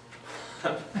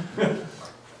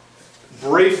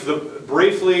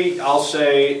 Briefly, I'll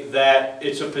say that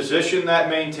it's a position that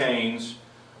maintains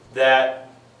that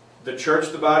the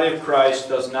church, the body of Christ,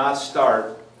 does not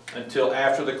start until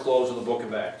after the close of the book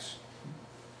of Acts.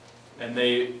 And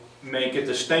they make a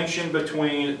distinction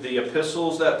between the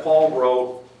epistles that Paul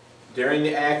wrote during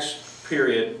the Acts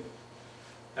period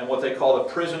and what they call the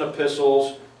prison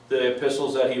epistles, the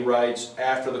epistles that he writes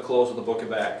after the close of the book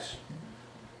of Acts.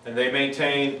 And they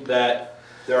maintain that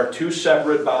there are two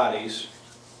separate bodies,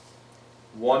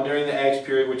 one during the Acts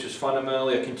period, which is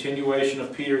fundamentally a continuation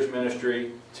of Peter's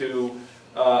ministry to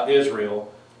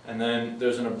Israel, and then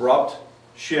there's an abrupt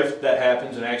shift that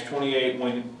happens in Acts 28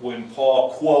 when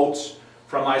Paul quotes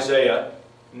from Isaiah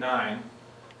 9,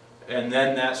 and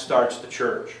then that starts the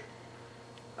church.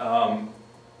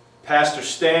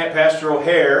 Pastor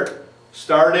O'Hare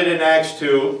started in Acts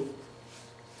 2,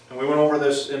 and we went over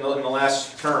this in the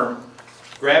last term,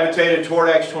 gravitated toward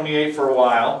Acts 28 for a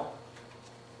while,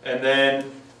 and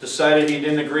then decided he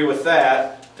didn't agree with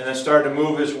that, and then started to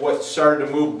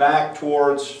move back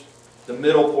towards the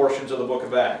middle portions of the book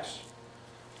of Acts.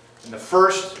 And the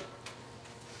first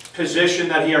position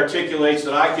that he articulates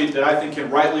that I think can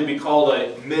rightly be called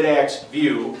a mid-Acts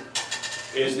view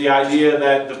is the idea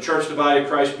that the church, the body of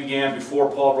Christ, began before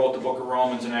Paul wrote the book of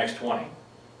Romans in Acts 20.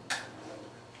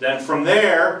 Then from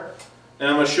there, and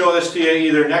I'm going to show this to you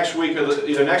either next week or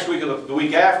the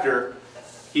week after,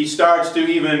 he starts to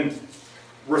even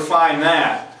refine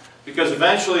that. Because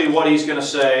eventually what he's going to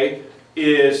say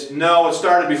is, no, it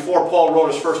started before Paul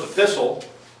wrote his first epistle,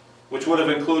 which would have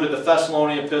included the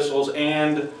Thessalonian epistles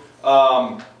and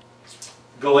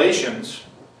Galatians.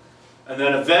 And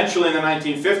then eventually in the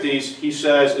 1950s, he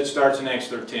says it starts in Acts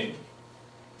 13.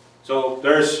 So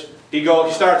he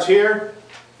starts here,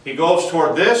 he goes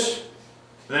toward this,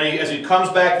 and then as he comes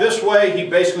back this way, he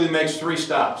basically makes three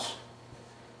stops.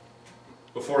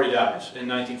 before he dies in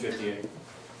 1958.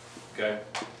 Okay?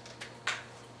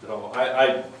 So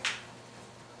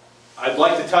I'd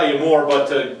like to tell you more, but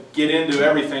to get into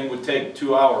everything would take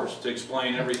 2 hours to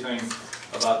explain everything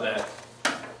about that.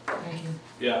 Thank you.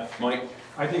 Yeah, Mike?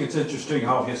 I think it's interesting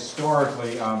how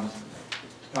historically,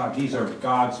 these are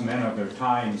God's men of their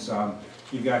times.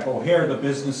 You've got O'Hare, the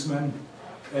businessman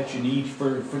that you need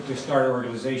to start an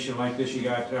organization like this. You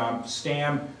got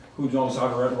Stam, who knows how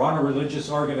to run a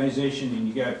religious organization, and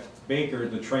you got Baker,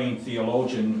 the trained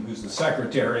theologian, who's the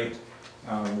secretary,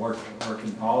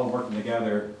 all working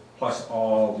together, plus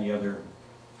all the other.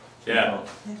 Yeah.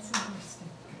 That's interesting.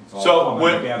 So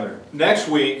together. Next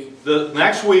week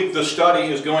the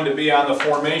study is going to be on the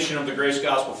formation of the Grace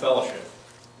Gospel Fellowship,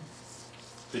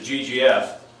 the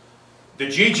GGF. The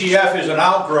GGF is an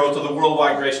outgrowth of the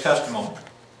Worldwide Grace Testimony.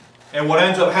 And what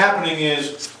ends up happening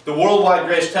is the Worldwide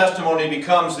Grace Testimony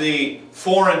becomes the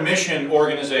foreign mission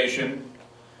organization,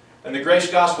 and the Grace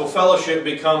Gospel Fellowship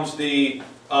becomes the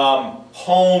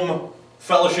home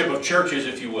fellowship of churches,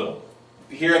 if you will,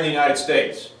 here in the United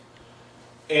States.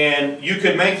 And you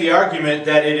could make the argument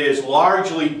that it is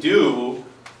largely due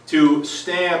to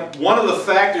Stam. One of the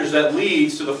factors that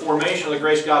leads to the formation of the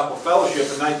Grace Gospel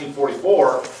Fellowship in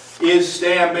 1944 is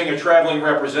Stam being a traveling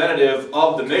representative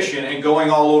of the mission and going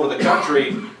all over the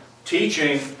country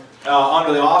teaching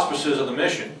under the auspices of the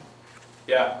mission.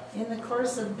 Yeah? In the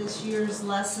course of this year's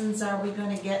lessons, are we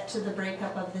going to get to the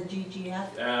breakup of the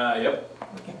GGF? Yep.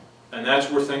 Okay. And that's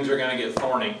where things are going to get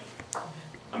thorny.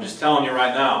 I'm just telling you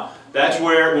right now. That's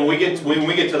where, when we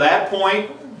get to that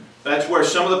point, that's where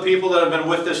some of the people that have been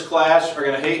with this class are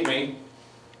going to hate me,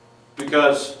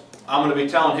 because I'm going to be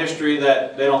telling history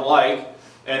that they don't like.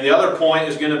 And the other point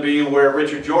is going to be where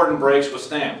Richard Jordan breaks with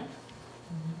Stam.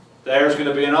 There's going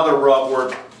to be another rub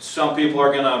where some people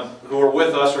are going to, who are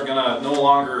with us, are going to no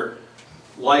longer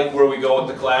like where we go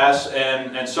with the class,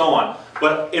 and so on.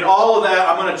 But in all of that,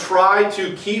 I'm going to try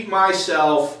to keep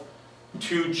myself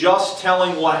to just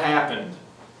telling what happened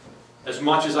as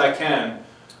much as I can.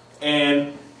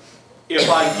 And if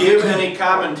I give any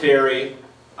commentary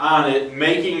on it,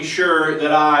 making sure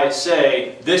that I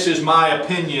say, this is my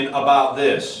opinion about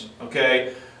this,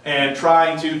 okay? And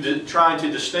trying to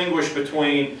distinguish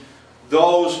between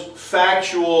those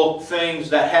factual things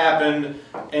that happened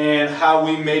and how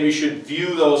we maybe should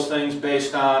view those things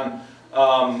based on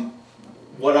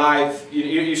what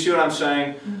you see what I'm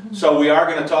saying? Mm-hmm. So we are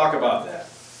going to talk about that.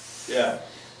 Yeah.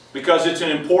 Because it's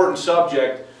an important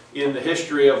subject in the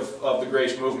history of the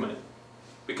Grace Movement.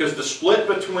 Because the split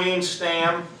between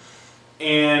Stam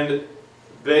and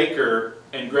Baker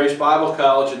and Grace Bible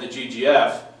College and the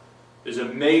GGF is a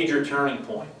major turning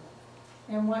point.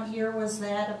 And what year was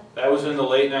that? That was in the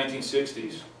late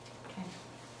 1960s. Okay.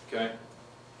 Okay.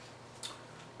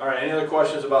 All right, any other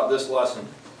questions about this lesson?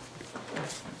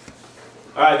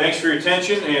 All right, thanks for your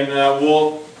attention, and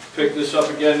we'll pick this up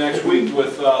again next week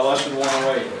with lesson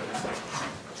 108.